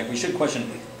that, Zach, we should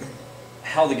question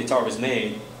how the guitar was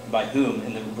made, by whom,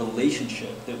 and the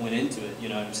relationship that went into it, you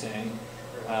know what I'm saying?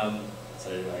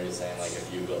 So are you saying if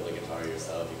you build the guitar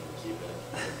yourself, you can keep it?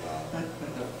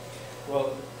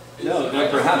 Well, no,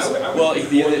 perhaps.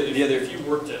 If you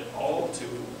worked at all to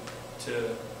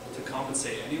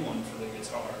compensate anyone for the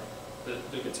guitar,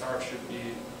 the guitar should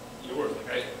be yours.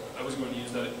 I was going to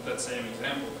use that same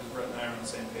example because Brett and I are on the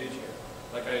same page here.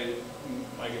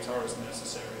 My guitar is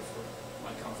necessary for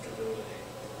my comfortability.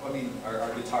 I mean, our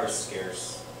guitar's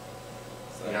scarce.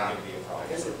 So that could be a problem.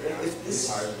 Guitars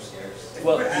are scarce.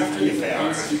 Well, after you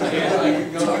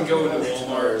can go into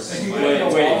Walmart. Wait,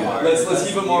 let's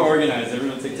keep it more organized.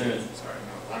 Everyone take turns.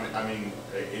 I mean,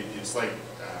 it's like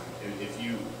if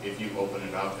you open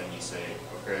it up and you say,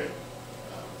 okay,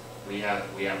 we have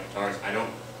guitars. I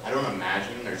don't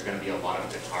imagine there's going to be a lot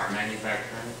of guitar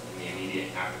manufacturing in the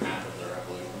immediate aftermath of the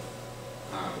revolution.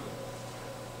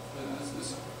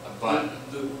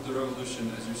 But the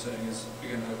revolution, as you're saying, is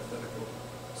again hypothetical.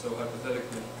 So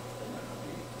hypothetically, it might not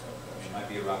be guitar It production. might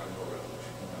be a rock and roll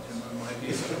revolution. It might be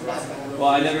a rock and roll Well,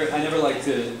 I never like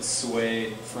to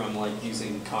sway from like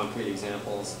using concrete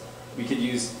examples. We could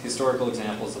use historical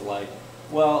examples of like,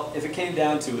 well, if it came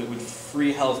down to it, would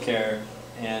free healthcare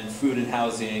and food and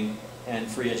housing and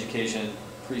free education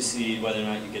precede whether or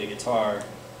not you get a guitar?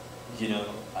 You know,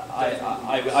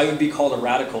 I would be called a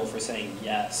radical for saying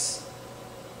yes.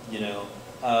 You know,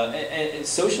 and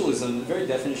socialism, the very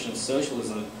definition of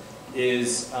socialism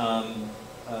is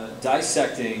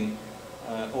dissecting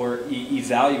or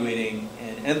evaluating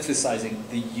and emphasizing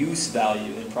the use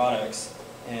value in products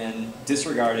and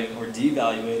disregarding or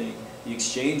devaluating the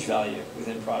exchange value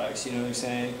within products. You know what I'm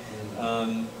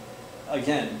saying?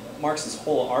 Again, Marx's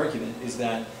whole argument is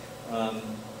that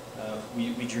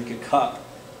we drink a cup,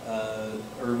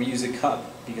 or we use a cup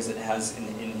because it has an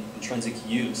intrinsic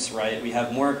use, right? We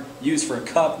have more use for a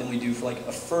cup than we do for like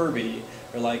a Furby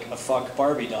or like a fuck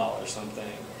Barbie doll or something.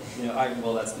 You know,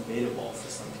 well, that's debatable for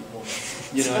some people.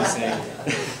 You know what I'm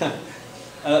saying?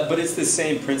 But it's the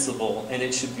same principle, and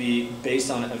it should be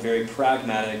based on a very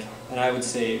pragmatic, and I would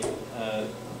say,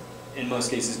 in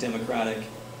most cases, democratic,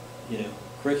 you know,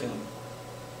 curriculum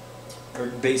or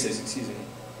basis. Excuse me.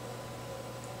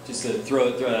 Just to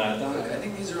throw that out there. Look, I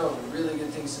think these are all really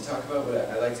good things to talk about, but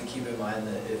I like to keep in mind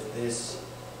that if this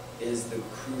is the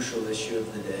crucial issue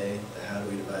of the day, the how do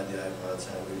we divide the iPods,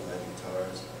 how do we divide the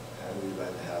guitars, how do we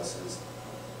divide the houses,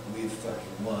 we've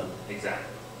fucking won.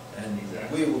 exactly. And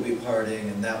Exactly. we will be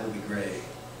partying, and that will be great.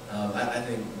 I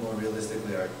think more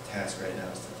realistically, our task right now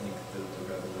is to think the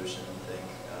revolution and think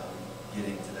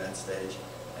getting to that stage,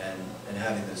 and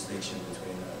having the distinction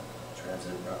between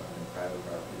transit property and private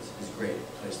property is a great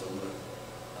place to look.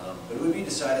 But it would be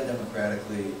decided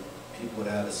democratically. People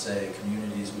would have a say.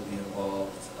 Communities would be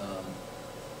involved,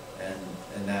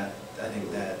 and that, I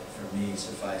think that for me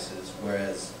suffices.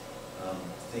 Whereas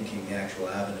thinking the actual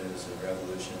avenues of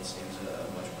revolution seems a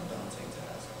much more daunting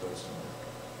task personally.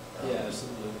 Yeah,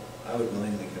 absolutely. I would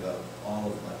willingly give up all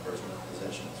of my personal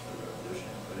possessions for the revolution,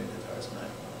 including guitars and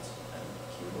iPhones and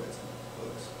keyboards and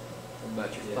books. What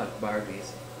about your Yeah. fuck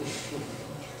Barbies?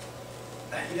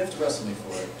 You'd have to wrestle me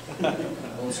for it.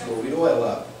 Old school, we'd oil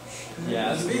up.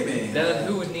 Yeah. You beat me. Then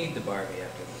who would need the Barbie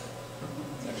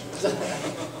after that?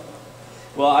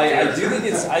 Well, I do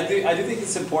think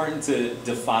it's important to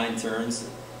define terms,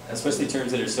 especially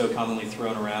terms that are so commonly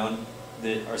thrown around,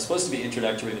 that are supposed to be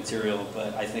introductory material,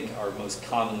 but I think are most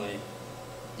commonly,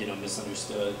 you know,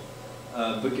 misunderstood.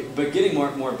 But getting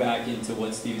more back into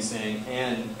what Steve is saying,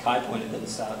 and Kai pointed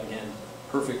this out again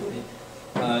perfectly.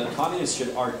 Communists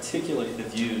should articulate the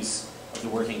views of the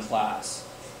working class.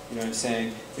 You know what I'm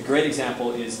saying? A great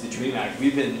example is the DREAM Act.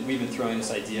 We've been throwing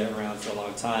this idea around for a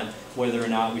long time, whether or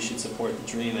not we should support the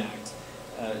DREAM Act.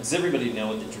 Does everybody know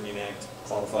what the DREAM Act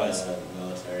qualifies?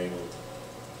 Military will.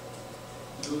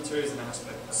 Military is an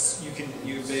aspect.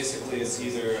 You basically, it's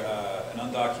either a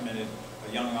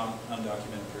young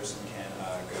undocumented person can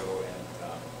go and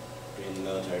Be in the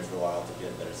military for a while to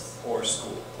get their or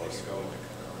school. Or They can go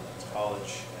into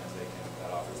college, and that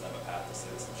offers them a path to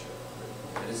citizenship.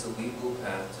 It is a legal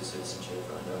path to citizenship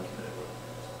for undocumented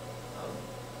workers.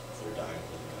 if they're dying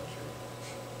for the country.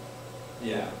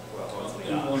 Yeah. Well, hopefully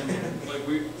In not. one, like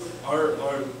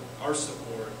our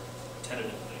support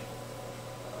tentatively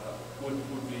would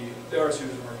be the RSU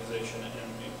as an organization and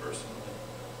me personally.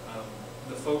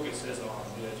 The focus is on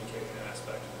the education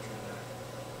aspect of the DREAM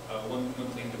Act. One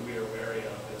thing that we are wary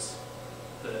of is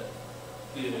that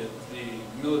the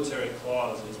military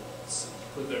clause is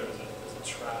put there as a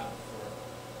trap for,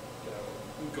 you know,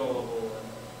 gullible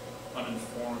and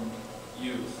uninformed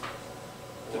youth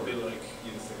to be like,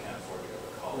 Youth that can't afford to go to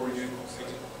or college. you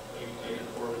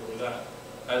or that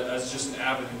as just an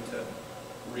avenue to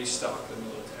restock the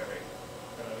military.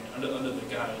 I mean, under the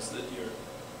guise that you're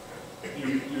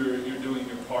doing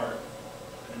your part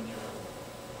and you're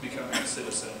becoming a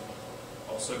citizen.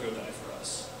 Also, go die for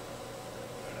us.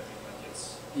 You know what I mean? Like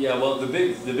it's. Yeah. Well, the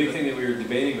big thing that we were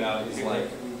debating about is like.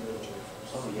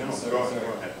 Oh, No, yeah, go sorry.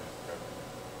 ahead.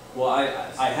 Well,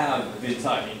 I have been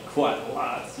talking quite a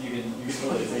lot. So you can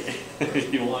totally take it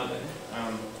if you want.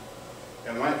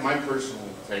 Yeah, my personal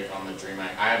take on the DREAM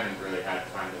Act, I haven't really had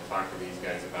time to talk to these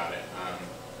guys about it,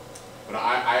 but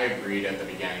I agreed at the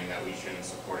beginning that we shouldn't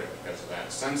support it because of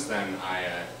that. Since then,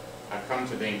 I've come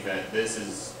to think that this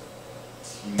is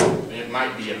it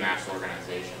might be a mass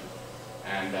organization.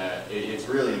 And it's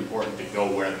really important to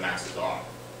go where the masses are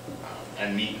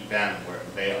and meet them where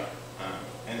they are.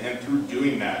 And through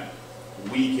doing that,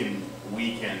 we can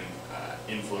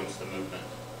influence the movement,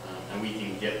 and we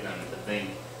can get them to think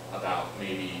about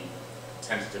maybe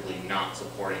tentatively not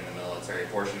supporting the military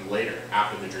portion later,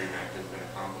 after the DREAM Act has been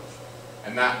accomplished.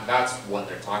 And that's what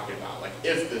they're talking about. Like,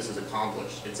 if this is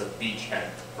accomplished, it's a beachhead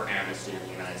for amnesty in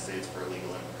the United States for illegal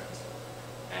immigrants.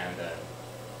 And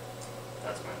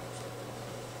that's my perspective.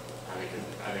 I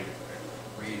think it's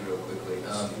great. Read real quickly.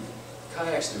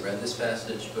 Kai actually read this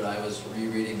passage, but I was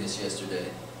rereading this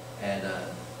yesterday, and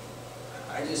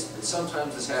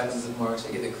sometimes this happens with Marx.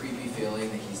 I get the creepy feeling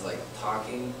that he's like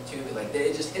talking to me, like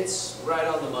it just hits right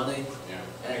on the money. Yeah.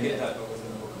 I get that, but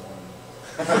within the Book of Mormon.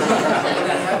 And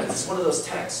that happens. It's one of those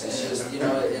texts. It's just,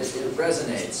 it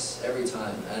resonates every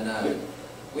time. And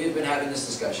we've been having this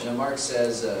discussion, and Marx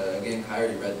says, again, Kai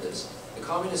already read this, the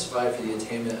communists fight for the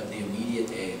attainment of the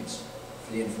immediate aims,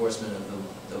 for the enforcement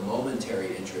of the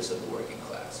momentary interests of the working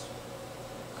class.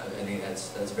 I think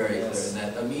that's very clear. And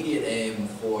that immediate aim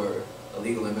for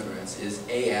illegal immigrants is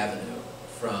a avenue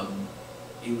from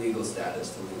illegal status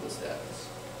to legal status.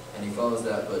 And he follows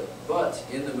that, but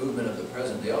in the movement of the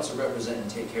present, they also represent and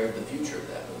take care of the future of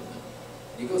that movement.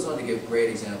 And he goes on to give great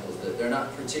examples that they're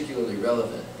not particularly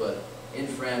relevant, but in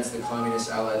France, the communists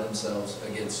allied themselves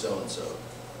against so-and-so.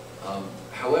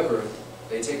 However,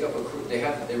 they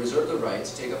reserve the right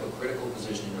to take up a critical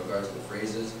position in regard to the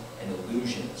phrases and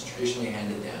illusions traditionally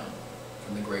handed down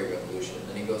from the Great Revolution.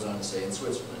 Then he goes on to say in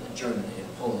Switzerland, in Germany, in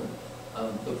Poland.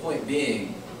 The point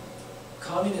being,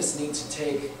 communists need to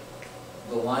take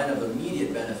the line of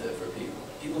immediate benefit for people.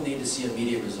 People need to see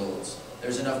immediate results.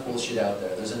 There's enough bullshit out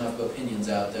there. There's enough opinions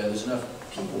out there. There's enough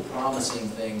people promising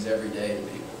things every day to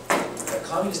people.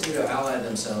 Communists need to ally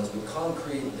themselves with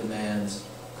concrete demands,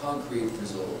 concrete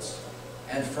results,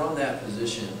 and from that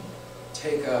position,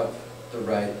 take up the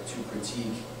right to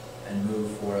critique and move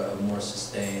for a more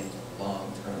sustained,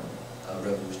 long-term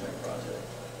revolutionary project.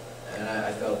 And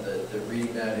I felt that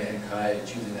reading that and Kai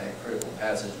choosing that critical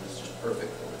passage was just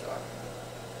perfect for what we're talking about.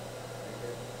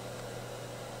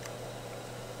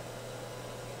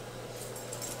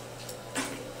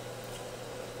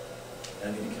 I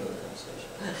need to kill the conversation.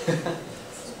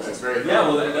 That's very Yeah,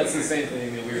 well, that's the same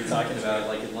thing that we were talking about,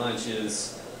 like at lunch,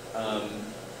 is,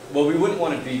 well, we wouldn't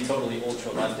want to be totally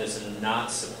ultra-leftist and not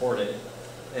support it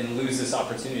and lose this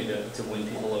opportunity to win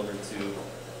people over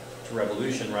to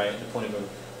revolution, right? The point of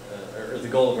or the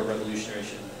goal of a revolutionary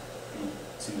should be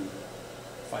to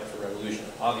fight for revolution,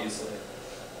 obviously.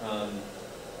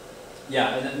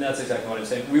 Yeah, and that's exactly what I'm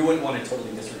saying. We wouldn't want to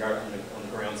totally disregard on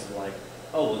the grounds of like,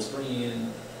 oh, well, let's bring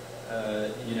in,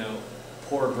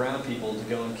 poor brown people to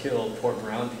go and kill poor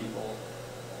brown people,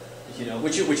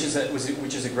 which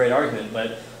is a great argument,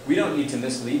 but we don't need to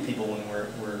mislead people when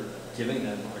we're giving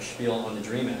them our spiel on the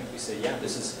DREAM Act. We say, yeah,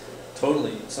 this is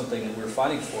totally something that we're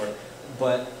fighting for,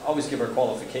 but always give our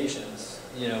qualifications.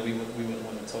 We wouldn't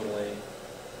want to totally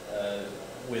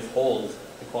withhold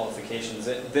the qualifications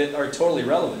that are totally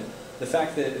relevant. The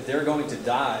fact that they're going to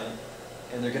die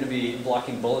and they're going to be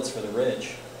blocking bullets for the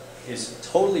rich is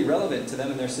totally relevant to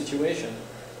them in their situation.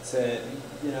 So, I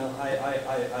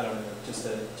don't know, just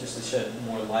to shed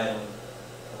more light on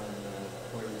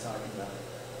what we're talking about.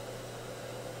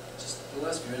 Just the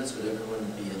last few minutes, would everyone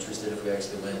be interested if we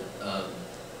actually went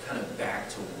kind of back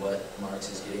to what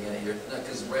Marx is getting at here?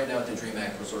 Because right now at the DREAM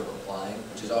Act we're sort of applying,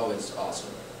 which is always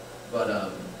awesome, but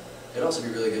it'd also be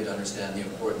really good to understand the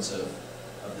importance of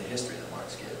the history that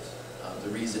Marx gives. The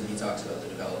reason he talks about the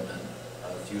development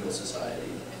of feudal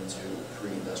society into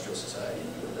pre-industrial society,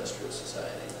 new industrial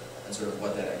society, and sort of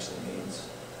what that actually means.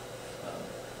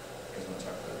 You guys want to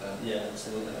talk about that? Yeah,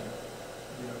 absolutely.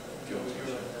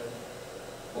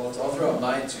 Well, I'll throw out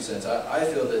my 2 cents. I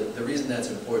feel that the reason that's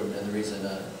important and the reason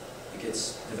it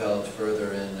gets developed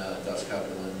further in Das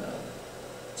Kapital in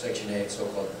Section 8,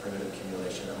 so-called primitive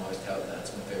accumulation, I'm always touting that,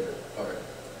 it's my favorite part.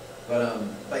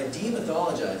 But by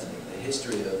demythologizing the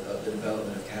history of the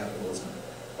development of capitalism,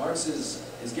 Marx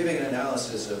is giving an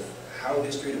analysis of how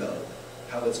history developed,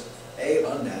 how it's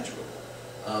unnatural.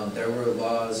 There were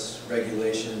laws,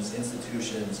 regulations,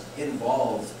 institutions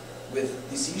involved with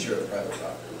the seizure of private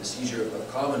property, the seizure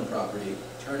of common property,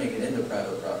 turning it into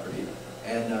private property,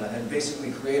 and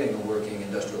basically creating a working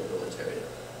industrial proletariat,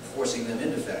 forcing them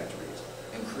into factories,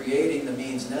 and creating the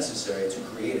means necessary to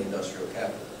create industrial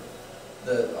capitalism.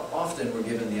 Often we're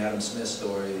given the Adam Smith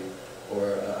story,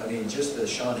 or just the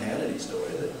Sean Hannity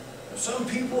story that some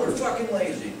people are fucking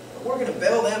lazy. We're going to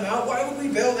bail them out. Why would we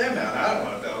bail them out? I don't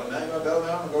want to bail them out. You want to bail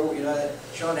them out?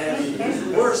 Sean Hannity is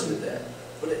the worst at that.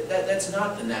 But that's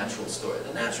not the natural story.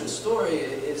 The natural story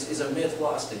is a myth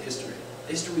lost to history.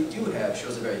 The history we do have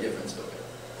shows a very different story.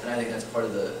 And I think that's part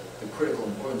of the critical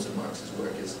importance of Marx's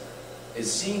work is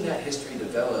seeing that history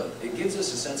develop. It gives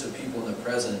us a sense of people in the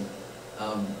present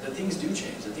that things do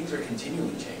change, that things are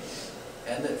continually changing.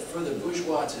 And that for the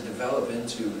bourgeois to develop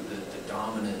into the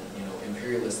dominant,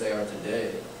 imperialists they are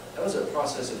today, that was a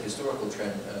process of historical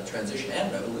transition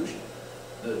and revolution.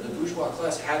 The bourgeois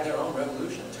class had their own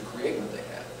revolution to create what they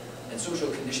had. And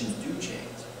social conditions do change.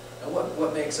 And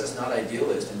what makes us not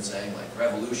idealist in saying like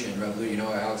revolution,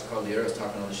 Alex Karl is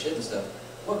talking all this shit and stuff,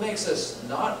 what makes us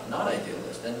not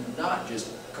idealist and not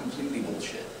just completely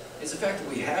bullshit is the fact that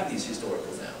we have these historical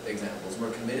examples, and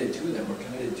we're committed to them, we're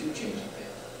committed to changing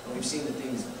things. And we've seen that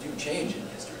things do change in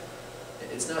history.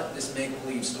 It's not this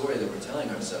make-believe story that we're telling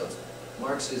ourselves.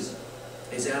 Marx is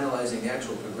analyzing the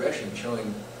actual progression,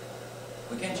 showing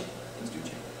we can change, things do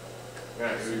change.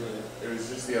 Yeah, it was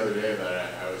just the other day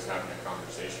that I was having a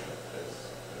conversation with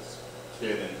this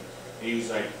kid, and he was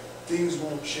like, things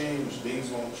won't change,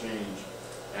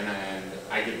 and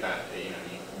I get that,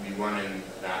 we run in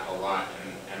that a lot,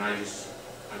 and I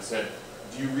said,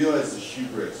 do you realize the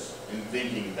hubris in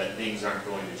thinking that things aren't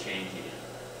going to change again?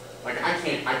 Like, I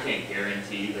can't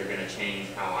guarantee they're going to change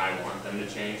how I want them to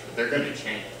change, but they're going to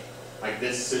change. Like,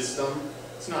 this system,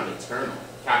 it's not eternal.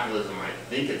 Capitalism, I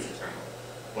think it's eternal,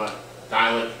 but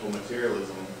dialectical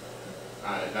materialism,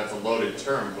 that's a loaded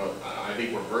term, but I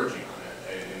think we're verging on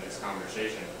it in this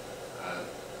conversation,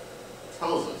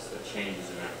 tells us that change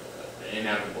is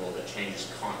inevitable, that change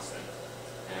is constant.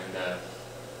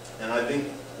 And I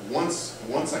think once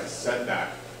I said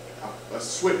that, a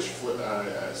switch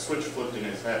flipped in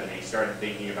his head, and he started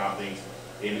thinking about things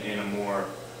in a more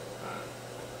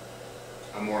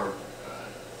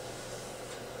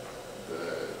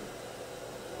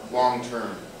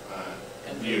long-term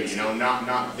view,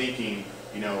 not thinking,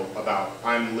 about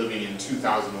I'm living in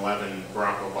 2011,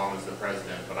 Barack Obama's the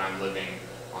president, but I'm living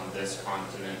on this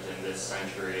continent in this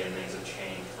century, and things have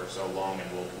changed for so long and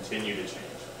will continue to change.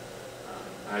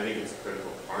 I think it's a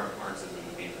critical part of Marxism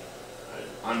to be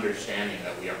understanding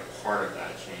that we are part of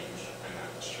that change, and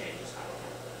that change is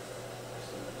happening.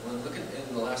 Well, look at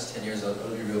in the last 10 years, I'll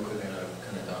be real quick, and I'm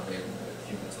kind of dominating a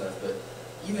few minutes left, but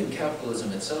even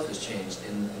capitalism itself has changed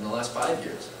in the last 5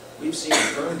 years. We've seen a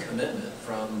firm commitment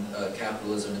from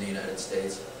capitalism in the United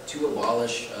States to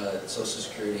abolish Social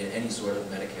Security and any sort of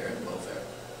Medicare and welfare.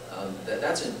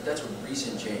 That's a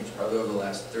recent change, probably over the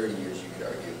last 30 years, you could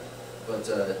argue. But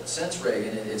since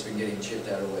Reagan, it's been getting chipped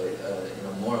out away,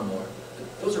 more and more.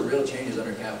 Those are real changes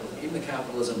under capitalism. Even the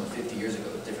capitalism of 50 years ago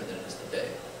is different than it is today.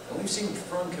 And we've seen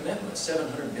firm commitment,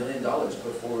 $700 billion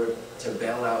put forward to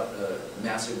bail out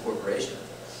massive corporations.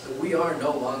 But we are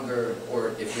no longer,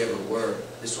 or if we ever were,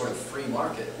 this sort of free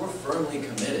market. We're firmly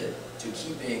committed to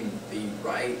keeping the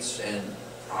rights and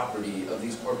property of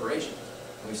these corporations.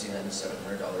 And we've seen that in the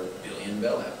 $700 billion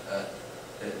bailout.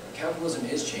 Capitalism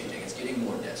is changing. It's getting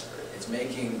more desperate. It's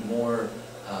making more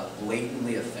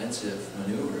blatantly offensive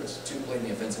maneuvers, too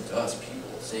blatantly offensive to us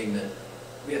people, saying that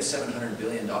we have $700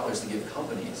 billion to give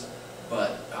companies,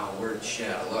 but we're shit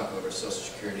out of luck over Social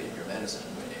Security and your medicine,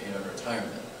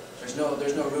 retirement. There's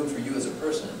no room for you as a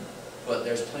person, but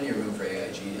there's plenty of room for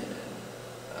AIG and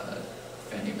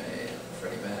Fannie Mae and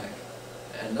Freddie Mac,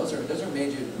 and those are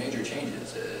major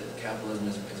changes. Capitalism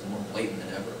is more blatant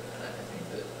than ever, and I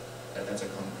think that's a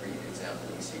concrete example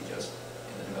we see just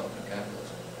in the development of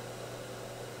capitalism.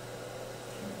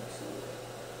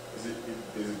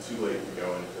 Is it too late to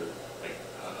go into like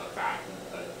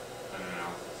an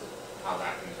analysis of how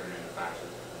that can turn into fascism?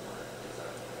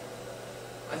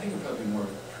 I think it would probably be more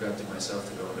productive myself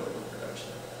to go into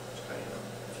overproduction.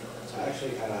 I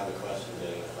actually kind of have a question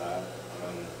dealing with that.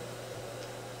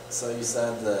 So you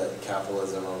said that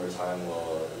capitalism over time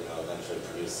will, eventually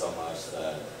produce so much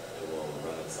that it will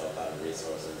run itself out of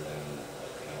resources and,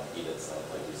 eat itself,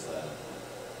 like you said.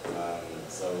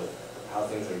 So with how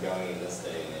things are going in this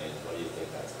day and age, what do you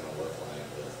think that's going to look like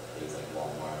with things like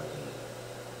Walmart and,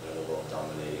 the world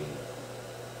dominating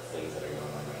things that are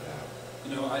going on right now?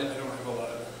 I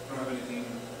don't have anything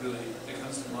really that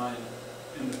comes to mind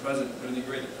in the present, but in the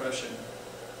Great Depression,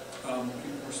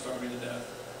 people were starving to death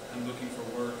and looking for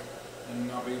work and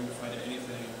not being able to find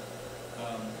anything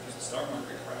because the stock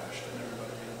market crashed and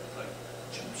everybody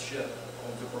jumped ship.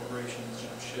 All the corporations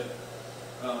jumped ship.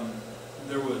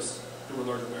 There were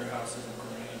large warehouses of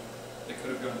grain that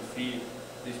could have gone to feed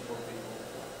these poor people,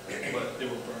 but they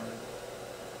were burned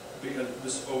because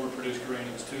this overproduced grain,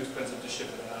 it was too expensive to ship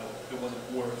it out. It wasn't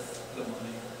worth the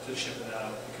money to ship it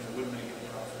out because it wouldn't make any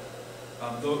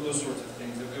profit. Those sorts of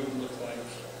things. It would look like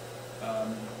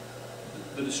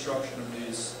the destruction of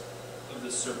this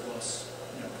surplus,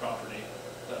 property,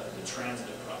 the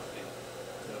transitive property,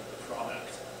 the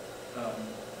product,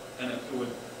 and it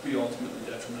would be ultimately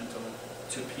detrimental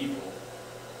to people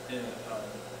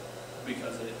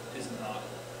because it is not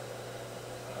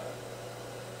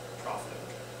profitable.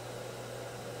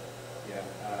 Yeah,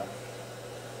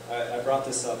 I brought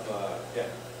this up,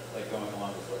 like going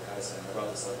along with what Kai's saying, I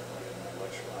brought this up like in my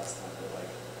lecture last time, but like,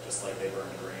 just like they burn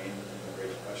grain in the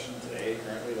Great Depression today,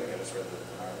 currently, like I just read an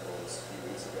article a few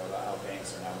weeks ago about how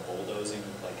banks are now bulldozing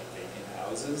like vacant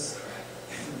houses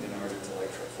in order to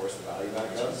like force the value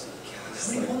back up.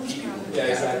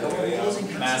 Yeah,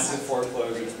 exactly. Massive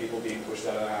foreclosures, people being pushed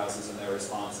out of their houses, and their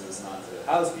response is not to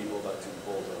house people, but to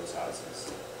bulldoze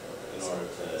houses in order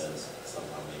to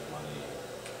somehow make money.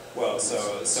 Well,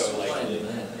 so like,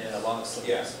 Yeah, long slips.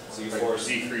 yeah, so you Like force.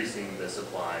 decreasing the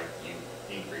supply, you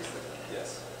increase the demand.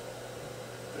 Yes.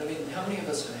 But I mean, how many of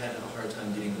us have had a hard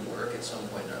time getting to work at some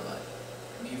point in our life?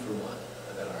 Me, for one,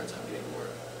 have had a hard time getting to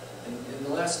work. In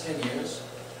the last 10 years,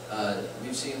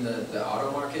 we've seen the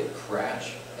auto market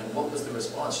crash, and what was the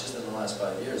response just in the last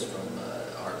 5 years from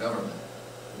our government?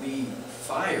 We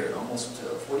fired almost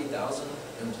 40,000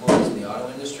 employees in the auto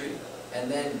industry, and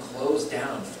then closed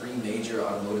down 3 major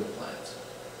automotive plants.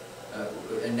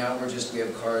 And now we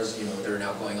have cars, that are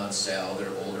now going on sale, that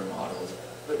are older models.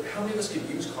 But how many of us could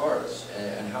use cars,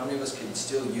 and how many of us could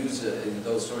still use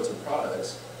those sorts of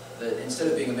products that instead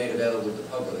of being made available to the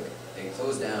public, they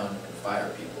close down and fire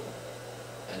people,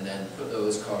 and then put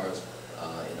those cars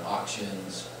in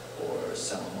auctions or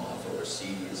sell them off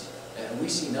overseas? And we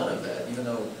see none of that, even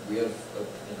though we have a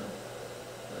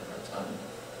hard time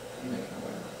making our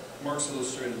way. Marx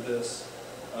illustrated this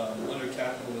under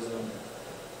capitalism,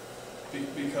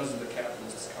 because of the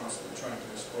capitalists constantly trying to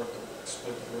exploit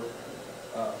the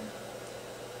worker.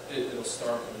 It'll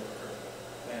starve the worker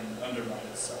and undermine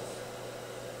itself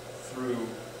through,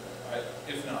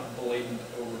 if not blatant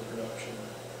overproduction,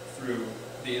 through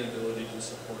the inability to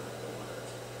support the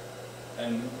workers.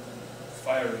 And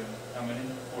firing, how many?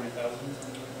 40,000,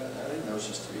 something like that? I think that was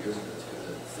just 2 years ago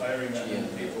too. Firing that many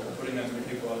people, putting that many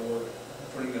people out of work,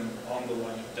 putting them on the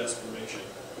line of desperation.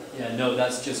 Yeah, no,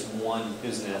 that's just one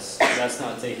business. That's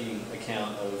not taking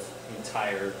account of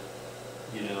entire,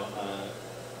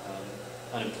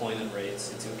 unemployment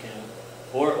rates into account,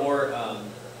 or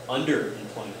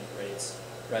underemployment rates.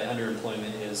 Right,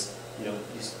 underemployment is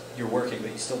you're working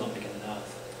but you still don't make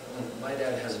enough. My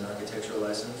dad has an architectural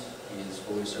license. He is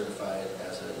fully certified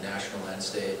as a national and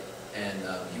state, and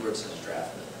he works as a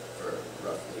draftsman for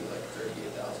roughly like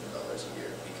 $38,000 a year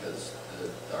because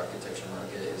the architecture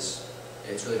market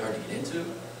it's really hard to get into,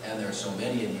 and there are so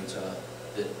many in Utah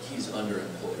that he's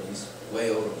underemployed. He's way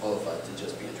overqualified to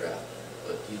just be a draftsman,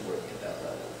 but he's working at that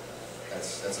level.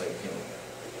 That's like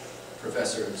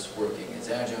professors working as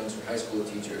adjuncts or high school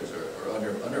teachers, or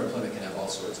underemployment can have all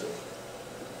sorts of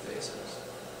faces.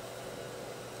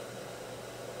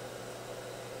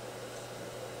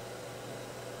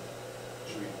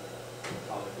 Should we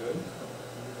call it good?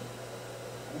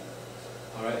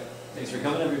 All right, thanks for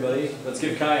coming, everybody. Let's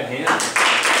give Kai a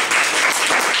hand.